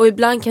 Nej, och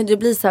ibland kan det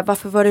bli så här,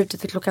 varför var du ute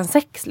till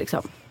 6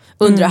 liksom?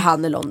 Undrar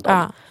han i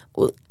London.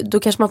 Och då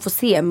kanske man får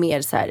se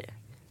mer så här,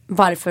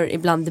 varför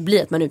ibland det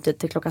blir att man är ute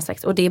till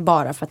 6. Och det är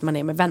bara för att man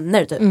är med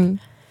vänner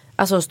typ.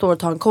 Alltså står och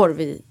tar en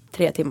korv i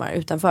 3 timmar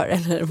utanför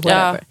eller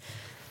whatever.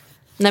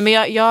 Nej men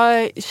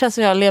jag känns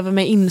som jag lever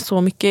mig in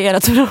så mycket i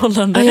ert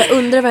förhållande.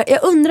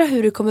 Jag undrar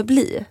hur det kommer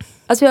bli.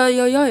 Alltså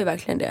jag gör ju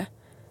verkligen det.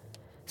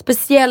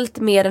 Speciellt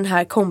med den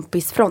här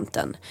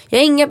kompisfronten.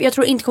 Jag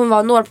tror inte kommer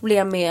vara några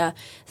problem med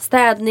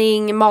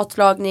städning,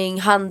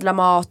 matlagning, handla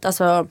mat.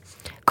 Alltså,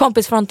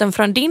 kompisfronten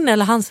från din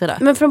eller hans sida?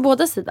 Men från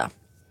båda sidor.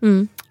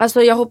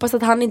 Alltså jag hoppas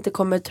att han inte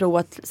kommer tro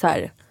att så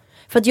här,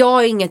 för att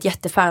jag är inget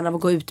jättefan av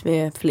att gå ut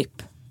med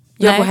Filip.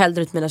 Jag går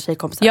hellre ut med mina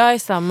tjejkompisar. Jag är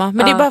samma.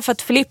 Men det är bara för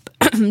att Filip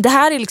det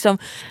här är liksom...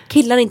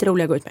 Killar är inte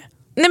roliga att gå ut med.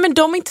 Nej, men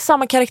de är inte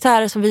samma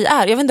karaktärer som vi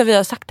är. Jag vet inte om vi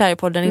har sagt det här i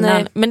podden innan.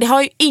 Nej. Men det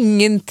har ju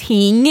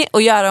ingenting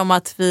att göra om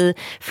att vi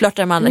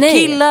flörtar med andra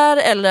killar.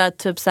 Eller att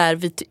typ så här,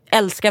 vi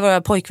älskar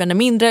våra pojkvänner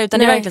mindre. Utan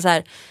det är verkligen så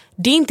här,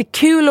 det är inte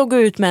kul att gå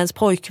ut med ens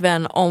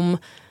pojkvän om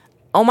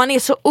man är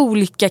så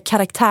olika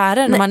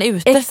karaktärer när man är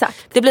ute. Exakt.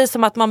 Det blir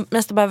som att man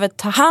nästan behöver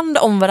ta hand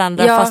om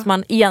varandra fast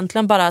man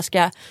egentligen bara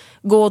ska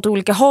gå åt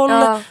olika håll.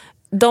 Ja.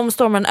 De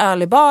står med en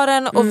öl i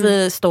baren och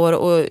vi står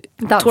och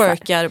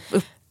twerkar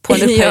upp på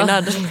en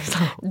upphöjnad.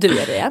 Du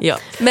är det. Ja.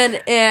 Men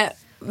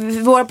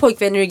våra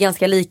pojkvänner är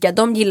ganska lika.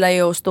 De gillar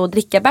ju att stå och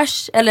dricka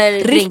bärs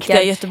eller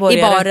drinkar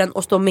i baren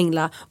och stå och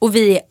mingla. Och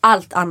vi är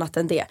allt annat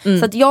än det.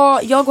 Så att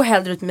jag går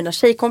hellre ut med mina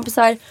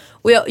tjejkompisar.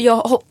 Och jag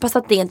hoppas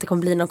att det inte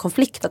kommer bli någon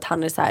konflikt. Att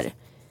han är så här: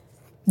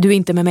 du är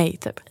inte med mig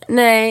typ.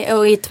 Nej,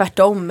 och är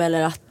tvärtom.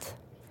 Eller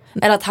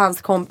att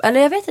hans eller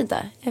jag vet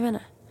inte.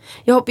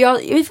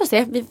 Vi får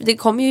se. Det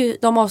kommer ju,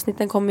 de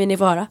avsnitten kommer ju ni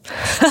få höra.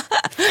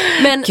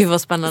 Men gud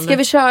vad spännande. Ska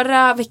vi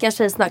köra veckans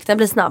tjejsnack? Den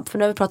blir snabb för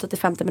nu har vi pratat i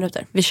 50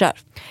 minuter. Vi kör.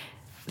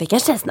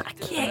 Veckans tjejsnack.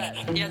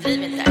 Jag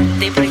driver inte.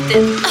 Det är på riktigt.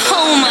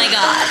 Oh my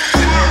god.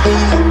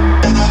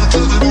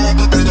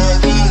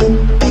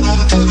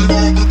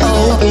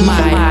 Oh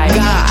my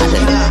god.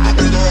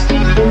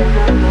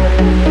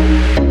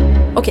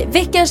 Okej,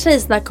 veckans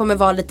tjejsnack kommer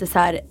vara lite så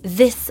här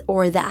this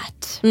or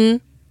that.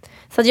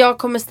 Så att jag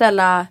kommer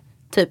ställa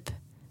typ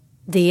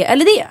det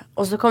eller det.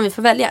 Och så kommer vi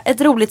få välja.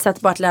 Ett roligt sätt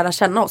bara att lära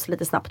känna oss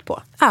lite snabbt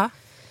på. Ja.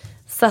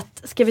 Så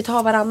att, ska vi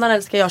ta varannan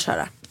eller ska jag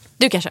köra?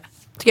 Du kan köra.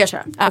 Ska jag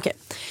köra? Ja. Okej.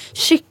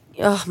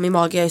 Min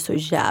mage, jag är så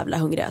jävla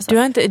hungrig alltså. Du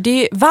har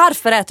inte,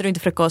 varför äter du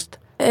inte frukost?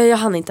 Jag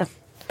hann inte.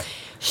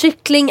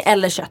 Kyckling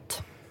eller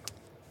kött?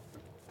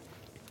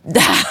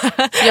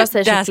 Jag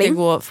säger det här kyckling.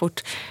 ska gå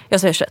fort.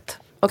 Jag säger kött.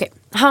 Okej.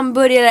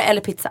 Hamburgare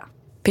eller pizza?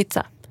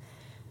 Pizza.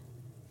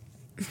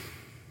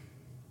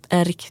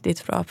 En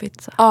riktigt bra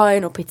pizza. Ja, jag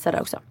är nog pizza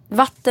där också.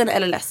 Vatten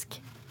eller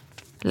läsk?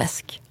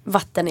 Läsk.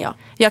 Vatten är jag.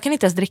 Jag kan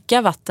inte ens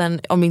dricka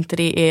vatten om inte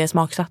det är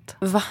smaksatt.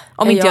 Va?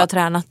 Om inte jag har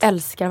tränat. Jag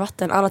älskar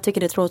vatten. Alla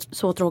tycker det är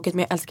så tråkigt,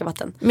 men jag älskar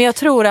vatten. Men jag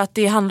tror att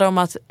det handlar om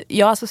att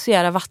jag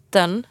associerar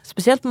vatten,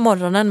 speciellt på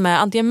morgonen,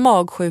 med antingen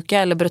magsjuka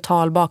eller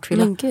brutal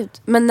bakfylla. Men gud.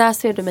 Men när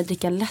ser du mig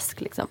dricka en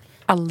läsk liksom?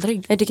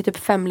 Aldrig. Jag dricker typ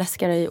 5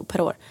 läskar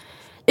per år.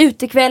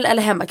 Utekväll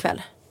eller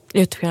hemmakväll?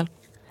 Utekväll.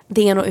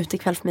 Det är nog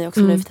utekväll för mig också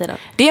nu för tiden.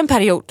 Det är en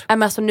period.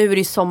 Men alltså nu är det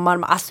ju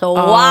sommar. Alltså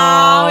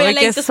wow, jag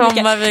längtar så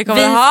mycket.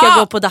 Vi ska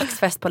gå på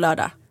dagsfest på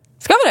lördag.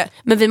 Ska vi det?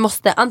 Men vi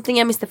måste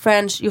antingen Mr.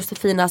 French,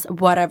 Josefinas,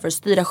 whatever,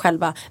 styra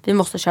själva. Vi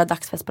måste köra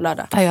dagsfest på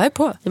lördag. Ja, jag är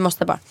på. Vi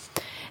måste bara.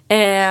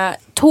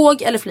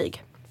 Tåg eller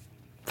flyg?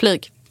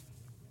 Flyg.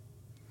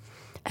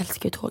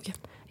 Älskar ju tåg.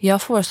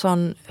 Jag får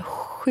sån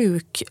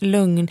sjuk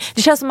lugn.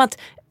 Det känns som att,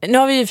 nu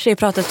har vi i och för sig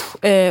pratat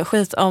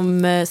skit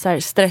om så här,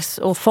 stress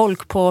och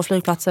folk på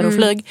flygplatser och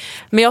flyg.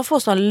 Men jag får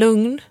sån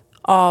lugn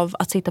av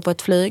att sitta på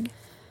ett flyg.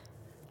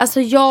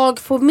 Alltså jag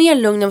får mer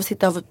lugn av att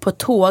sitta på ett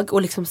tåg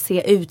och liksom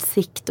se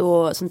utsikt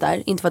och sånt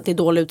där. Inte för att det är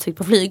dålig utsikt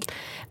på flyg.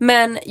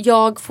 Men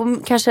jag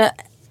får kanske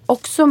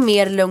också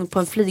mer lugn på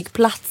en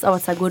flygplats av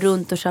att så här, gå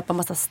runt och köpa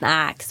massa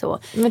snacks.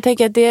 Men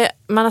tänk att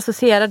man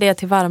associerar det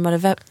till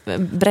varmare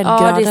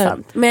breddgrader. Ja, det är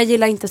sant. Men jag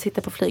gillar inte att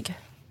sitta på flyg.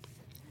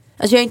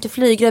 Alltså jag är inte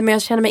flygrädd, men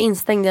jag känner mig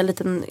instängd i en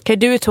liten... Okej,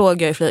 du är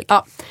tåg, jag är flyg.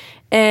 Ja.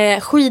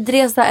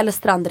 Skidresa eller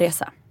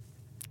strandresa?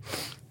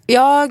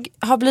 Jag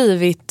har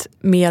blivit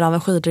mer av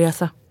en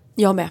skidresa.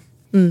 Jag med.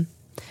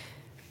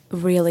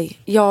 Really.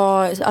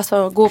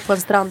 Alltså gå på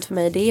en strand för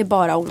mig, det är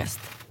bara ångest.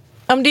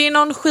 Om det är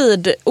någon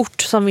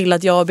skidort som vill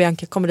att jag och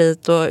Bianca kommer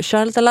dit och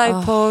kör lite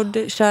livepodd,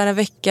 kör en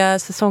vecka,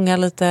 säsongar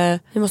lite.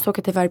 Vi måste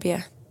åka till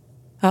Verbier.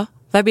 Ja,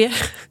 Verbier.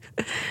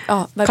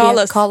 Ja,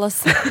 Verbier. Call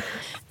us.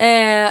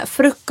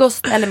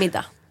 Frukost eller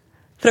middag?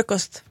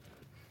 Frukost.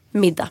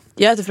 Middag.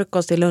 Jag äter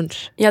frukost till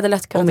lunch. Jag hade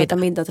lätt kunnat äta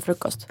middag till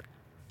frukost.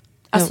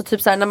 Alltså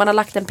typ såhär när man har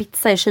lagt en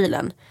pizza i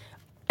kylen.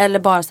 Eller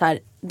bara så här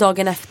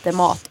dagen efter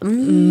mat.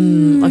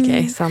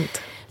 Okej,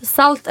 sant.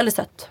 Salt eller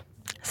sött?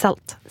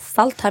 Salt.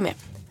 Salt här med.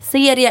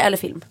 Serie eller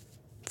film?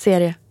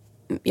 Serie.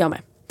 Jag med.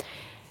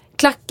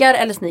 Klackar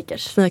eller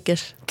sneakers?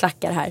 Sneakers.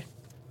 Klackar här.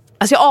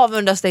 Alltså jag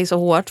avundas dig så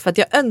hårt för att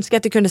jag önskar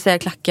att du kunde säga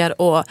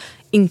klackar och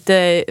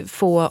inte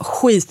få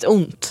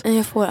skitont.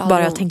 Jag får aldrig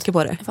bara jag ont. tänker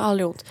på det. Jag får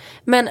aldrig ont.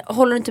 Men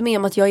håller du inte med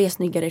om att jag är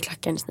snyggare i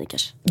klackar än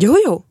sneakers?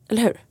 Jo.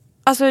 Eller hur?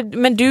 Alltså,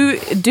 men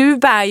du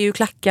bär ju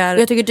klackar.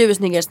 Och jag tycker du är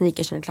snyggare i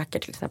sneakers än klackar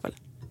till exempel.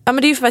 Ja,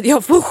 men det är ju för att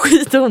jag får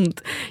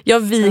skitont. Jag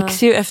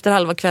viks ju efter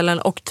halva kvällen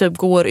och typ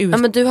går ut. Ja,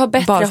 men du har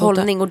bättre barfota.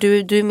 hållning och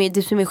du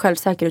ser mer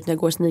självsäker ut när jag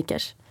går i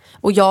sneakers.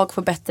 Och jag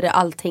får bättre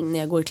allting när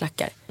jag går i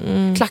klackar.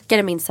 Klackar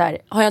är min så här,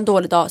 har jag en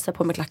dålig dag så jag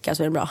på mig klackar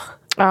så är det bra.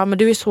 Ja, men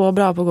du är så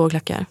bra på att gå och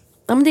klackar.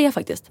 Ja, men det är jag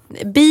faktiskt.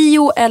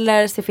 Bio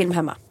eller se film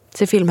hemma?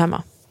 Se film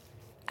hemma.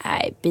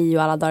 Nej, bio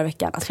alla dagar i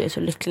veckan. Alltså jag är så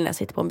lycklig när jag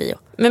sitter på en bio.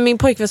 Men min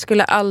pojkvän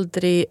skulle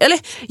aldrig... Eller,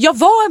 jag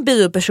var en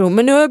bioperson,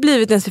 men nu har jag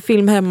blivit en se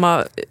film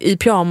hemma i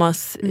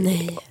pyjamas.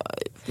 Nej.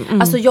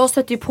 Alltså jag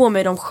sätter ju på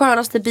mig de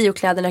skönaste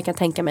biokläderna jag kan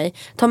tänka mig.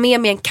 Ta med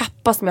mig en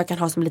kappa som jag kan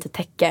ha som lite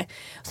täcke.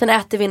 Sen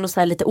äter vi något så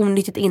här lite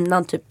onyttigt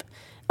innan typ.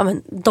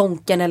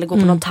 Donken eller gå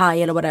på någon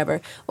thai eller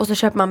whatever. Och så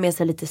köper man med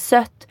sig lite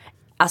sött.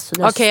 Alltså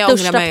den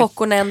största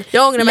popcornen,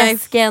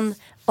 läsken.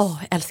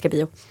 Älskar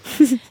bio.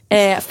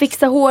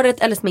 Fixa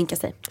håret eller sminka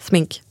sig.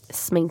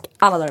 Smink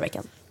alla dagar i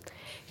veckan.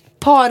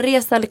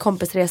 Parresa eller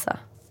kompisresa?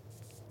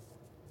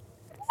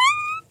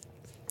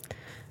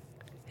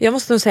 Jag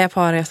måste nog säga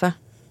parresa.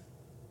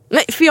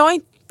 Nej, för jag är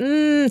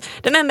inte...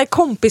 den enda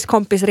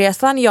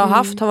kompisresan jag har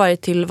haft har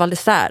varit till Val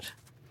d'Isère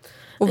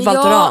och Val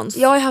Thorens.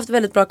 Jag har haft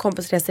väldigt bra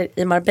kompisresor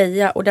i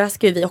Marbella. Och där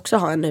ska vi också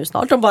ha en nu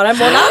snart om bara en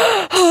månad.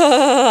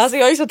 Alltså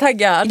jag är så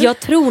taggad. Jag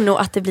tror nog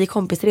att det blir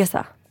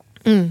kompisresa.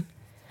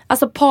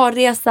 Alltså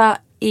parresa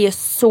är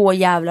så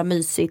jävla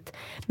mysigt.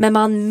 Men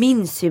man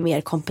minns ju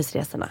mer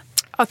kompisresorna.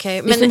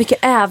 Okej, det är så mycket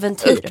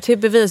äventyr. Upp till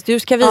bevis, du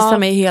ska visa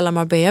mig hela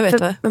Marbella, vet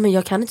du? Men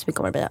jag kan inte så mycket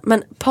om Marbella.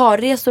 Men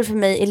parresor för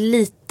mig är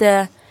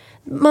lite...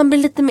 Man blir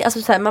lite mer,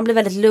 alltså så här, man blir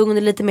väldigt lugn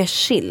och lite mer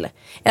chill.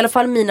 I alla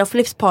fall mina och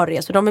Flips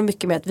parresor, de är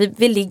mycket mer att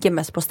vi ligger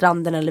mest på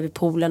stranden eller vid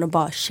poolen och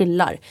bara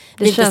chillar.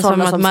 Det känns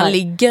som att man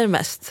ligger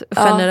mest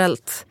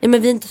generellt. Ja,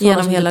 men vi är inte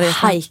sådana som hela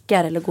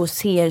hajkar eller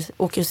åker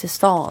och ser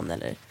stan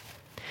eller...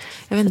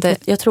 Jag vet inte.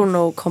 Jag tror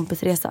nog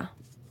kompisresa.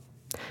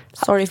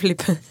 Sorry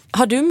Flip.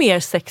 Har du mer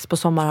sex på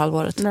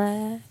sommarhalvåret?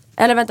 Nej.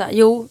 Eller vänta,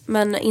 jo,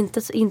 men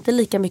inte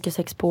lika mycket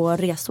sex på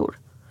resor.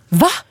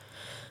 Va?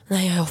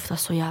 Nej, jag är ofta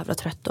så jävla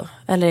trött då.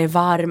 Eller är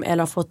varm, eller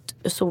har fått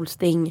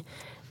solsting.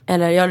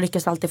 Eller jag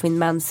lyckas alltid få in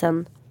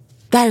mensen.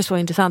 Det här är så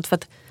intressant för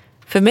att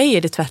för mig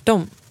är det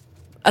tvärtom.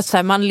 Alltså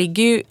här, man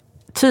ligger ju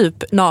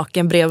typ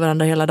naken bredvid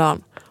varandra hela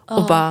dagen.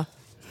 Och bara...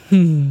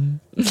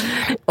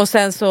 Och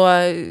sen så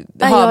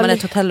har man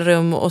ett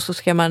hotellrum och så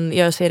ska man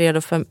göra sig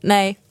redo för...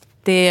 Nej,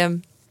 det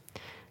är...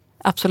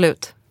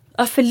 Absolut.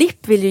 Ja,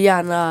 Filip vill ju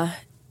gärna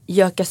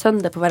göka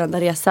sönder på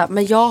varenda resa.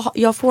 Men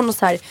jag får något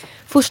så här...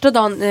 Första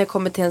dagen när jag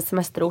kommer till en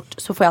semesterort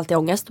så får jag alltid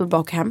ångest och vill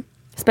bara åka hem.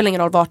 Spelar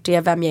ingen roll vart det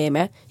är, vem jag är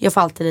med. Jag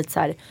får alltid lite så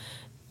här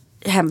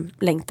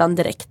hemlängtan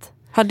direkt.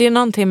 Har det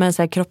någonting med en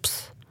så här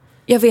kropps...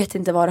 Jag vet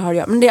inte vad det har att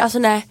göra. Men det, alltså,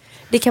 nej,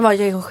 det kan vara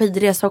jag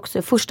skidresa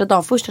också.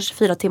 Första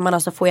 24 timmarna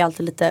så får jag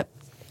alltid lite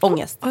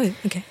ångest. Oj,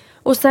 okay.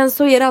 Och sen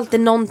så är det alltid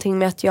någonting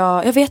med att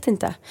jag vet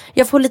inte.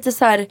 Jag får lite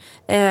så här,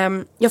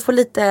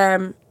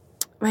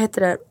 vad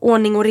heter det,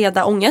 ordning och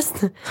reda ångest.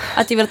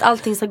 Att jag vill att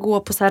allting ska gå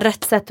på så här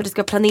rätt sätt och det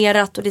ska vara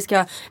planerat och vi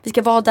ska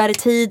vara där i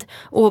tid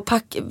och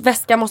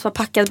väskan måste vara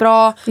packad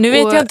bra. Nu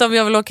vet jag inte om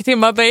jag vill åka till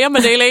Marbella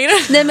med dig längre.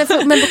 Nej,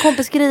 men på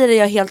kompisgrejer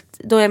är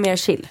då är jag mer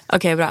chill.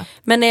 Okej, bra.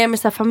 Men när jag är med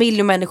så här familj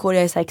och människor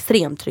jag är så här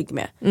extremt trygg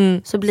med,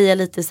 så blir jag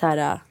lite så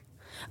här,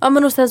 ja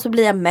men och sen så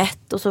blir jag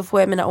mätt och så får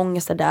jag mina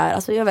ångester där.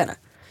 Alltså jag vet inte.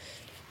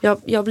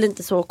 Jag blir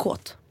inte så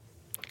kåt.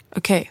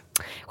 Okej.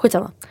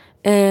 Skitsamma.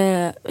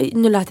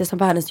 Nu lät jag som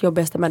världens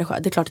jobbigaste människa.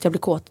 Det är klart att jag blir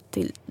kåt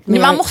till.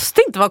 Men man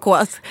måste inte vara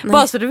kåt. Nej.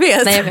 Bara så du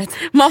vet. Nej, jag vet.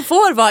 Man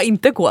får vara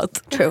inte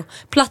kåt. True.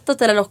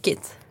 Plattat eller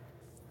lockigt?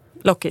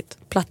 Lockigt.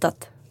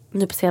 Plattat.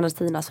 Nu på senaste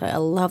tiden så I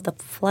love the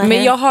flat.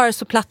 Men jag har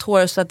så platt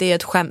hår så att det är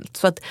ett skämt.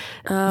 Så att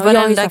jag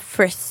är så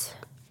frizz.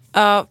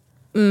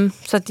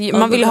 Så att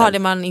man vill ha det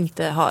man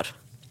inte har.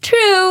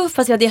 True.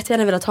 Fast jag hade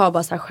jättegärna velat ha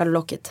bara så här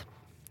självlockigt.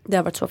 Det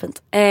har varit så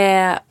fint.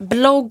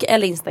 Blogg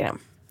eller Instagram?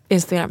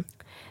 Instagram.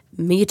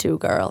 Me too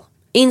girl.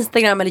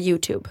 Instagram eller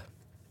YouTube?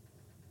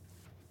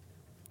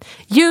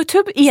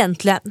 YouTube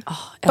egentligen.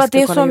 För att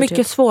det är så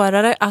mycket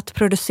svårare att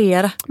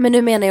producera. Men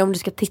nu menar jag om du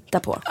ska titta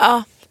på.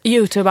 Ja,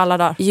 YouTube alla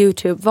dagar.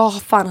 YouTube,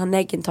 vad fan har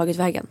Neggen tagit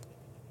vägen?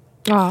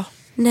 Ja.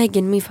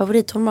 Neggen, min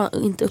favorit, hon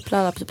var inte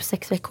uppladdad på typ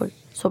 6 veckor.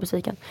 Så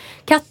besviken.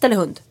 Katt eller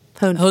hund?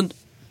 Hund.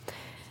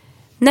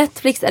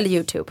 Netflix eller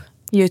YouTube?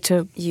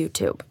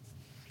 YouTube.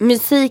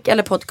 Musik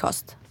eller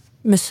podcast?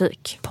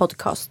 Musik.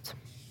 Podcast.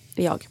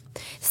 Jag.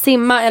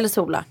 Simma eller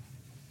sola?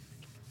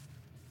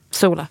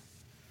 Sola.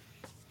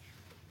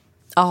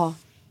 Ja.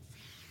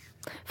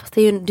 Fast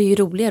det är ju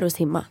roligare att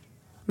simma.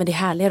 Men det är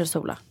härligare att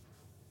sola.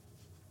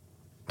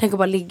 Tänk att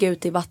bara ligga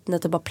ute i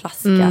vattnet och bara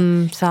plaska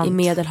i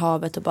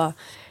Medelhavet och bara...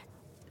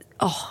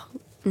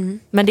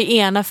 Men det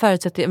ena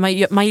förutsätter...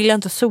 Man gillar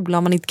inte att sola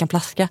om man inte kan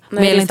plaska.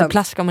 Man gillar inte att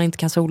plaska om man inte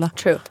kan sola.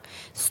 True.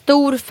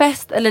 Stor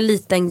fest eller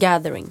liten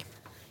gathering?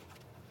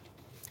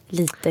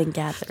 Liten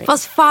gathering.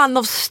 Fast fan,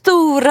 de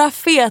stora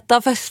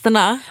feta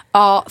festerna.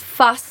 Ja,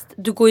 fast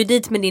du går ju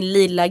dit med din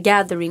lilla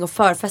gathering och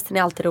förfesten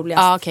är alltid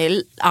roligast. Ja,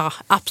 okej. Ja,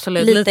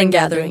 absolut. Liten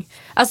gathering.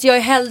 Alltså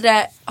jag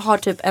hellre har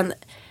typ en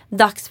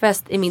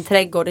dagsfest i min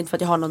trädgård, inte för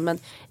att jag har någon, men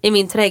i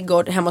min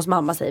trädgård hemma hos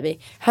mamma säger vi.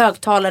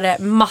 Högtalare,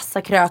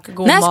 massa krök,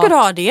 god mat. När ska du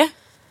ha det?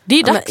 Det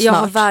är dags snart. Jag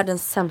har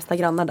världens sämsta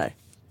grannar där.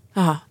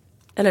 Jaha.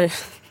 Eller...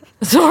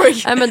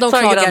 Sorry. Nej, men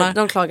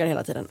de klagar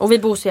hela tiden. Och vi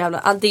bor så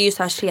jävla... Det är ju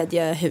så här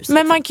kedjehus.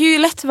 Men man kan ju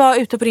lätt vara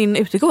ute på din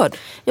utegård.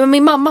 Ja,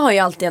 min mamma har ju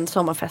alltid en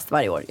sommarfest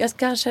varje år. Jag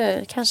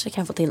kanske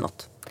kan få till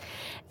något.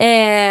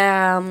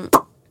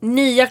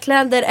 Nya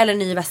kläder eller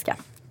ny väska?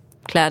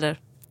 Kläder.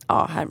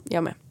 Ja, här,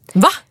 jag med.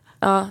 Va?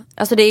 Ja,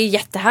 alltså det är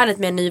jättehärligt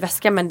med en ny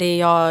väska. Men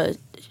jag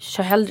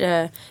kör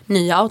hellre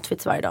nya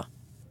outfits varje dag.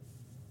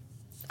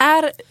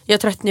 Jag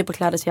tröttnar ju på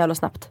kläder så jävla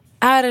snabbt.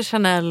 Är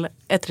Chanel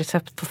ett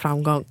recept på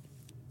framgång?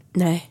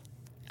 Nej.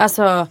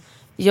 Alltså,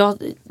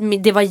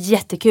 Det var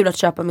jättekul att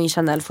köpa min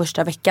Chanel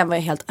första veckan. Var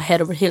jag helt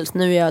head over heels.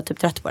 Nu är jag typ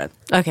trött på den.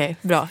 Okej,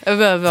 bra. Så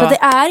det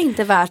är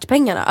inte värt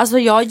pengarna. Alltså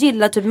jag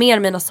gillar typ mer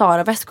mina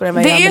Zara-väskor än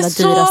vad jag gör mina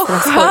dyraste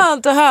väskor. Det är så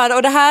skönt att höra.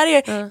 Och det här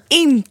är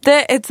inte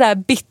ett så här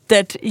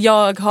bittert,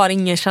 jag har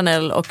ingen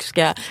Chanel och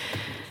ska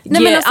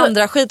ge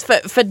andra skit.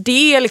 För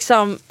det är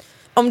liksom,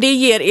 om det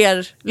ger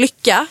er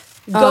lycka,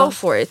 go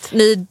for it.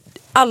 Ni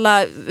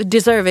alla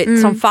deserve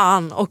it som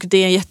fan. Och det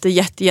är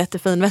en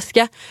jättefin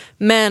väska.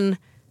 Men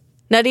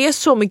när det är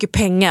så mycket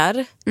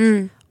pengar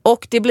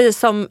och det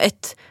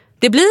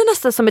blir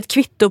nästan som ett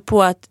kvitto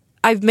på att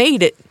I've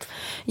made it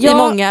i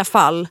många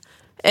fall,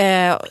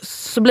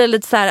 så blir det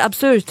lite så här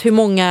absurt hur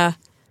många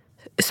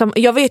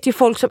jag vet ju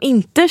folk som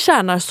inte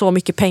tjänar så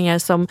mycket pengar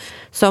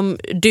som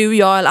du,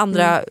 jag eller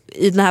andra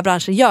i den här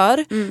branschen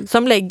gör,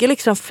 som lägger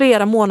liksom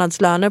flera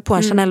månadslöner på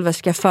en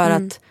Chanel-väska för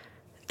att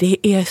det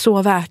är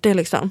så värt det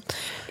liksom.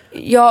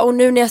 Ja, och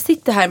nu när jag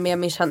sitter här med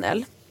min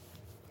Chanel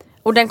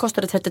och den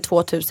kostade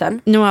 32 000.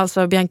 Nu har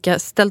alltså Bianca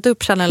ställt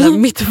upp Chanel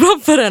mitt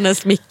framför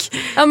hennes mick.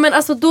 Ja, men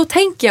alltså då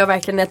tänker jag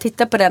verkligen när jag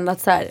tittar på den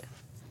att så här,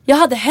 jag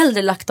hade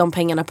hellre lagt de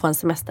pengarna på en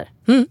semester.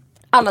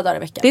 Alla dagar i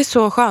veckan. Det är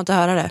så skönt att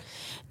höra det.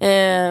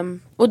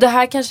 Och det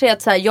här kanske är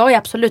att så här, jag är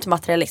absolut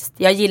materialist.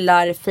 Jag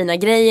gillar fina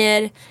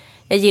grejer.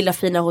 Jag gillar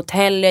fina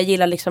hotell. Jag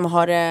gillar liksom att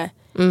ha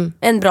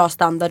en bra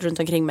standard runt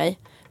omkring mig.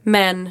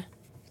 Men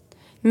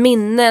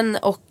minnen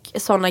och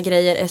sådana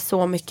grejer är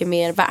så mycket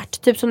mer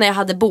värt. Typ som när jag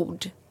hade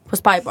bord på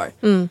Spybar.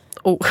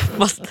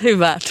 Vad det är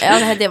värt.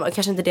 Ja, det var,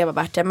 kanske inte det var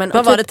värt det. Men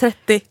vad var det,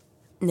 30?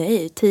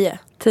 Nej, 10.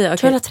 10,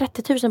 okay. Jag tror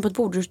 30 000 på ett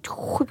bord. Du är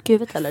sjuk i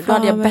huvudet eller? Då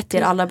hade jag bett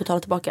er alla betala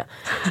tillbaka.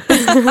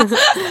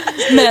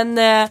 men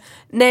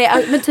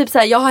nej, men typ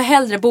såhär, jag har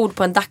hellre bord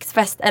på en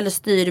dagsfest eller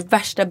styr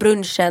värsta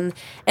brunchen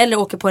eller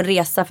åker på en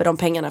resa för de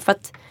pengarna. För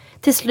att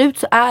till slut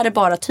så är det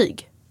bara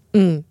tyg.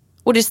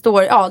 Och det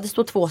står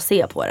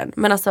 2C på den.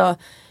 Men alltså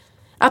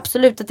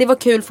absolut att det var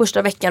kul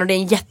första veckan och det är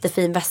en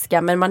jättefin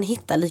väska, men man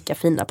hittar lika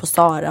fina på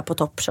Zara, på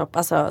Topshop.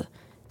 Alltså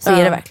så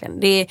är det verkligen.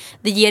 Det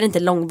ger inte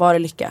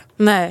långvarig lycka.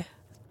 Nej.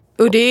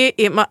 Och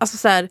det är alltså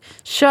så här,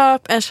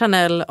 köp en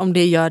Chanel om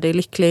det gör dig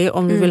lycklig,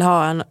 om du vill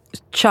ha en,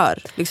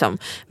 kör liksom.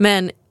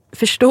 Men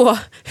förstå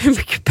hur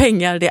mycket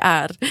pengar det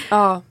är.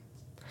 Ja.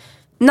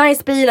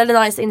 Nice bil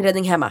eller nice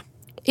inredning hemma?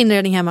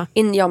 Inredning hemma.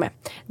 Jag med.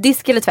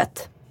 Disk eller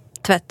tvätt?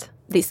 Tvätt.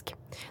 Disk.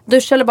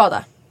 Dusch eller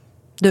bada?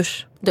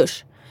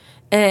 Dusch.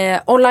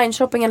 Online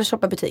shopping eller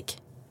shoppa butik?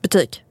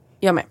 Butik.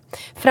 Jag med.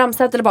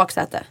 Framsäte eller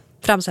baksäte?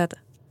 Framsäte.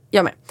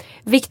 Jag med.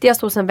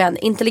 Viktigast hos en vän,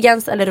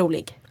 intelligens eller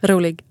rolig?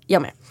 Rolig.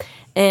 Jag med.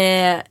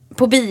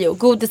 På bio,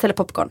 godis eller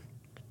popcorn?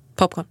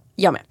 Popcorn.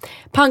 Jag med.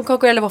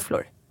 Pannkakor eller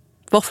våfflor?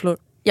 Våfflor.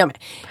 Jag med.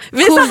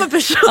 Vi är samma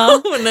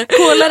person.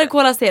 Cola eller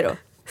Cola Zero?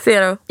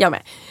 Zero. Jag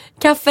med.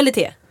 Kaffe eller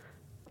te?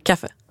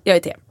 Kaffe. Jag är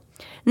te.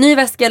 Ny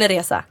väska eller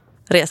resa?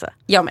 Resa.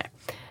 Jag med.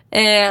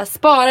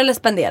 Spara eller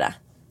spendera?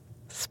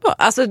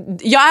 Alltså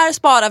jag är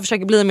spara,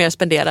 försöker bli mer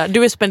spendera.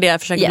 Du är spendera,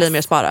 försöker bli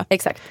mer spara.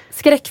 Exakt.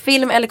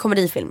 Skräckfilm eller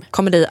komedifilm?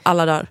 Komedi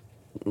alla dagar.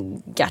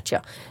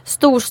 Gotcha.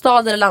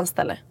 Storstad eller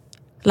landställe?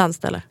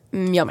 Landställe.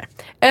 Jag med.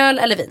 Öl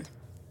eller vin?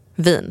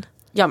 Vin.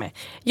 Jag med.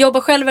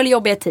 Jobba själv eller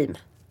jobba i ett team?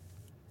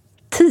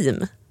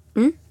 Team?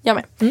 Jag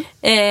med.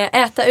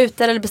 Äta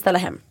ute eller beställa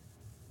hem?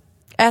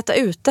 Äta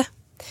ute.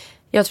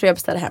 Jag tror jag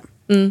beställer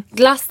hem.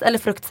 Glass eller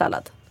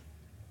fruktsallad?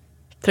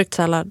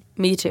 Fruktsallad.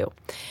 Me too.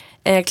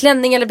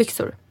 Klänning eller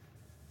byxor?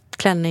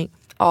 Klänning.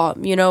 Ja,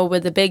 you know,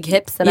 with the big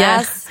hips and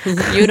ass.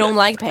 You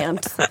don't like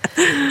pants.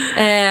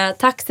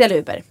 Taxi eller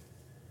Uber?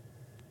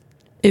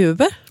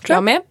 Uber, tror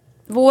jag med.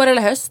 Vår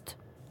eller höst?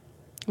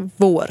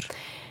 Vår.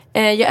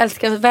 Jag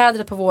älskar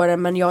vädret på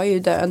våren, men jag är ju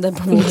döende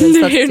på våren. Det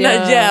är ju den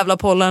där jävla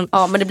pollen.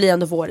 Ja, men det blir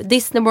ändå vår.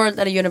 Disney World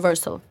eller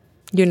Universal?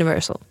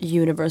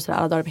 Universal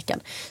alla dagar i veckan.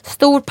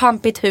 Stor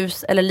pampigt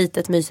hus eller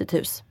litet mysigt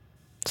hus?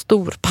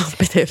 Stor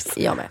pampigt hus.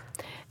 Jag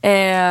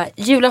med.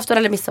 Julafton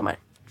eller midsommar?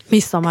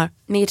 Midsommar.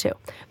 Me too.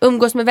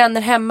 Umgås med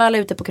vänner hemma eller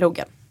ute på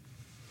krogen?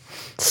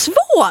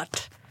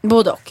 Svårt!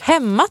 Både och.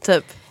 Hemma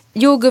typ.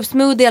 Jordgubb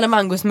smoothie eller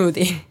mango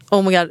smoothie?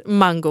 Oh my god,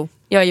 mango.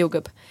 Jag är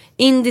jordgubb.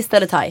 Indiskt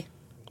eller thai?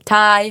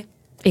 Thai.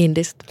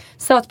 Indiskt.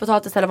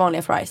 Sötpotatis eller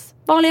vanliga fries?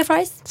 Vanliga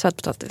fries.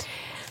 Sötpotatis.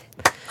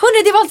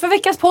 Hörrni, det var allt för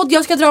veckans podd.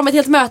 Jag ska dra mig till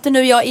ett möte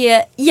nu. Jag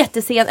är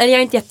jättesen. Eller jag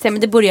är inte jättesen,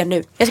 men det börjar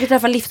nu. Jag ska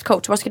träffa en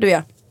liftcoach. Vad ska du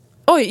göra?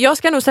 Oj, jag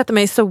ska nog sätta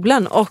mig i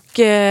solen och...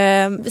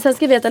 Sen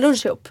ska vi äta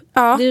lunch ihop.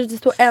 Ja. Det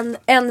står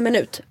en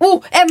minut.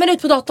 1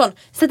 minut på datorn.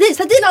 Sätt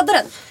i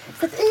laddaren.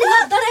 Sätt i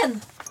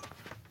laddaren.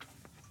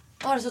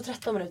 Ja, det står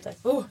 13 minuter.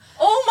 Oh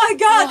my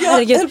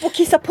god, jag höll på att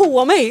kissa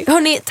på mig.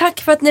 Hörrni,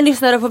 tack för att ni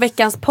lyssnade på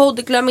veckans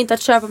podd. Glöm inte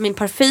att köpa min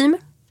parfym.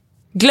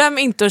 Glöm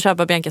inte att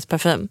köpa Biancas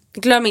parfym.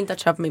 Glöm inte att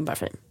köpa min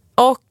parfym.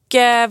 Och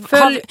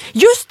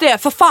just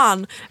det, för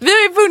fan. Vi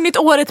har ju vunnit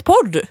årets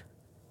podd.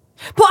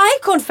 På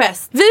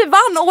Iconfest. Vi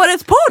vann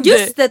årets podd.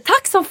 Just det,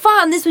 tack som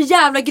fan. Ni är så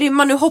jävla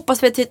grymma. Nu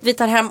hoppas vi att vi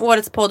tar hem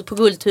årets podd på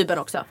Guldtuben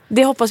också.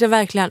 Det hoppas jag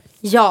verkligen.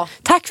 Ja.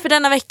 Tack för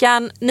denna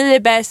veckan. Ni är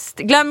bäst.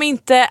 Glöm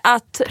inte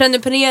att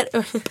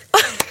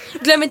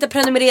Glöm inte att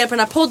prenumerera på den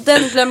här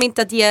podden. Glöm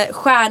inte att ge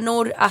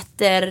stjärnor,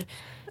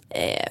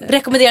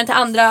 rekommendera den till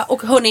andra.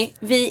 Och hörni,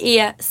 vi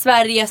är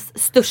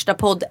Sveriges största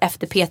podd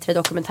efter P3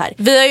 Dokumentär.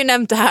 Vi har ju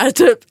nämnt det här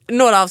typ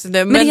några avsnitt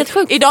nu, men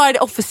idag är det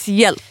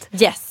officiellt.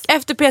 Yes.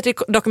 Efter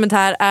P3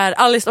 Dokumentär är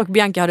Alice och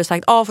Bianca, har du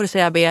sagt A för att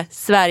säga B,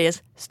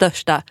 Sveriges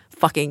största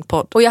fucking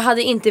podd. Och jag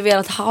hade inte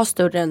velat ha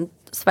större än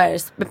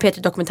Sveriges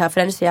P3 Dokumentär,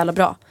 för den är så jävla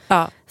bra.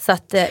 Ja. Så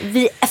att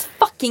vi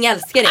fucking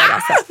älskar er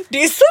alltså.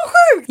 Det är så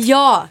sjukt!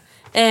 Ja.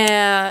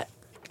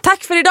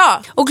 Tack för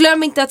idag! Och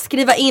glöm inte att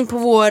skriva in på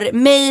vår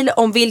mail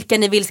om vilka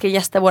ni vill ska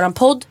gästa våran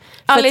podd.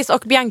 Alice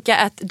och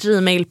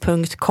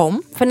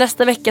Bianca@gmail.com. För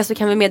nästa vecka så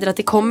kan vi meddela att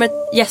det kommer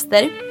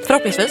gäster.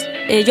 Förhoppningsvis.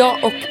 Ja,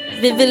 och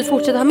vi vill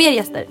fortsätta ha mer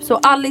gäster. Så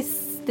Alice,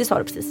 det sa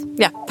du precis.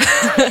 Ja.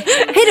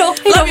 Hejdå,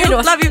 hejdå, hejdå.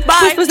 Love you, bye!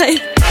 Puss på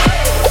sig.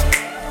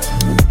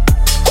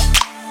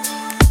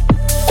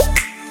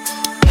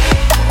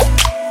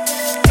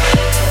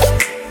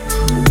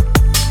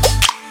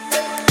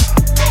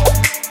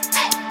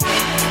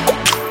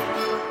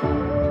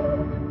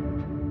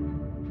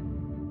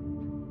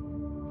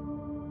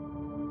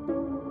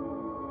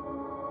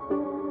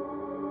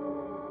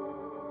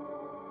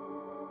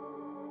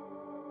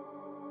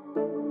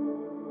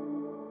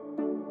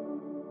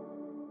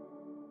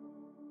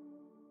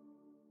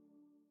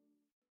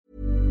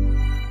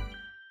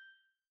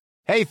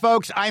 Hey,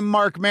 folks, I'm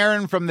Mark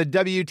Maron from the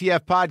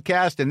WTF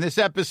Podcast, and this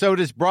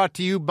episode is brought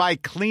to you by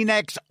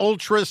Kleenex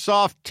Ultra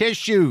Soft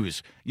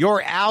Tissues,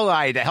 your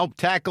ally to help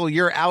tackle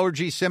your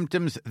allergy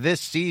symptoms this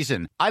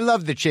season. I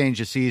love the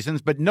change of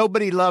seasons, but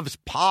nobody loves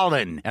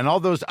pollen and all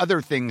those other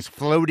things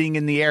floating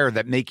in the air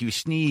that make you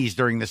sneeze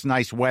during this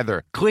nice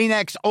weather.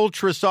 Kleenex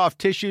Ultra Soft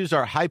Tissues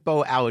are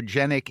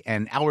hypoallergenic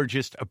and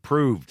allergist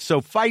approved,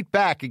 so fight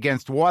back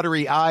against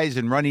watery eyes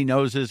and runny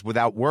noses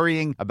without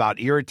worrying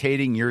about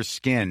irritating your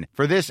skin.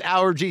 For this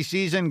allergy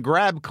season,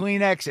 grab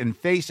Kleenex and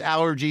face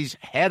allergies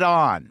head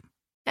on.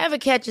 Ever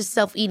catch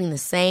yourself eating the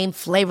same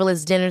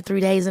flavorless dinner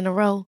 3 days in a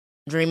row?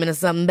 Dreaming of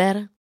something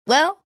better?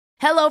 Well,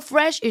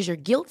 HelloFresh is your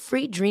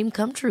guilt-free dream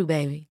come true,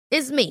 baby.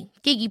 It's me,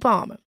 Keke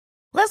Palmer.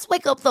 Let's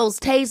wake up those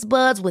taste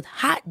buds with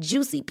hot,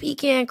 juicy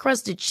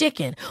pecan-crusted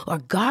chicken or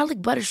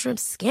garlic butter shrimp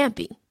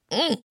scampi.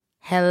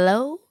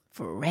 Hello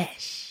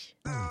Fresh.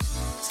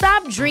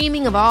 Stop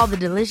dreaming of all the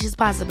delicious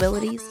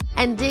possibilities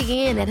and dig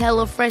in at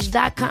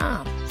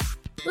HelloFresh.com.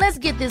 Let's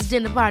get this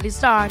dinner party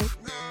started.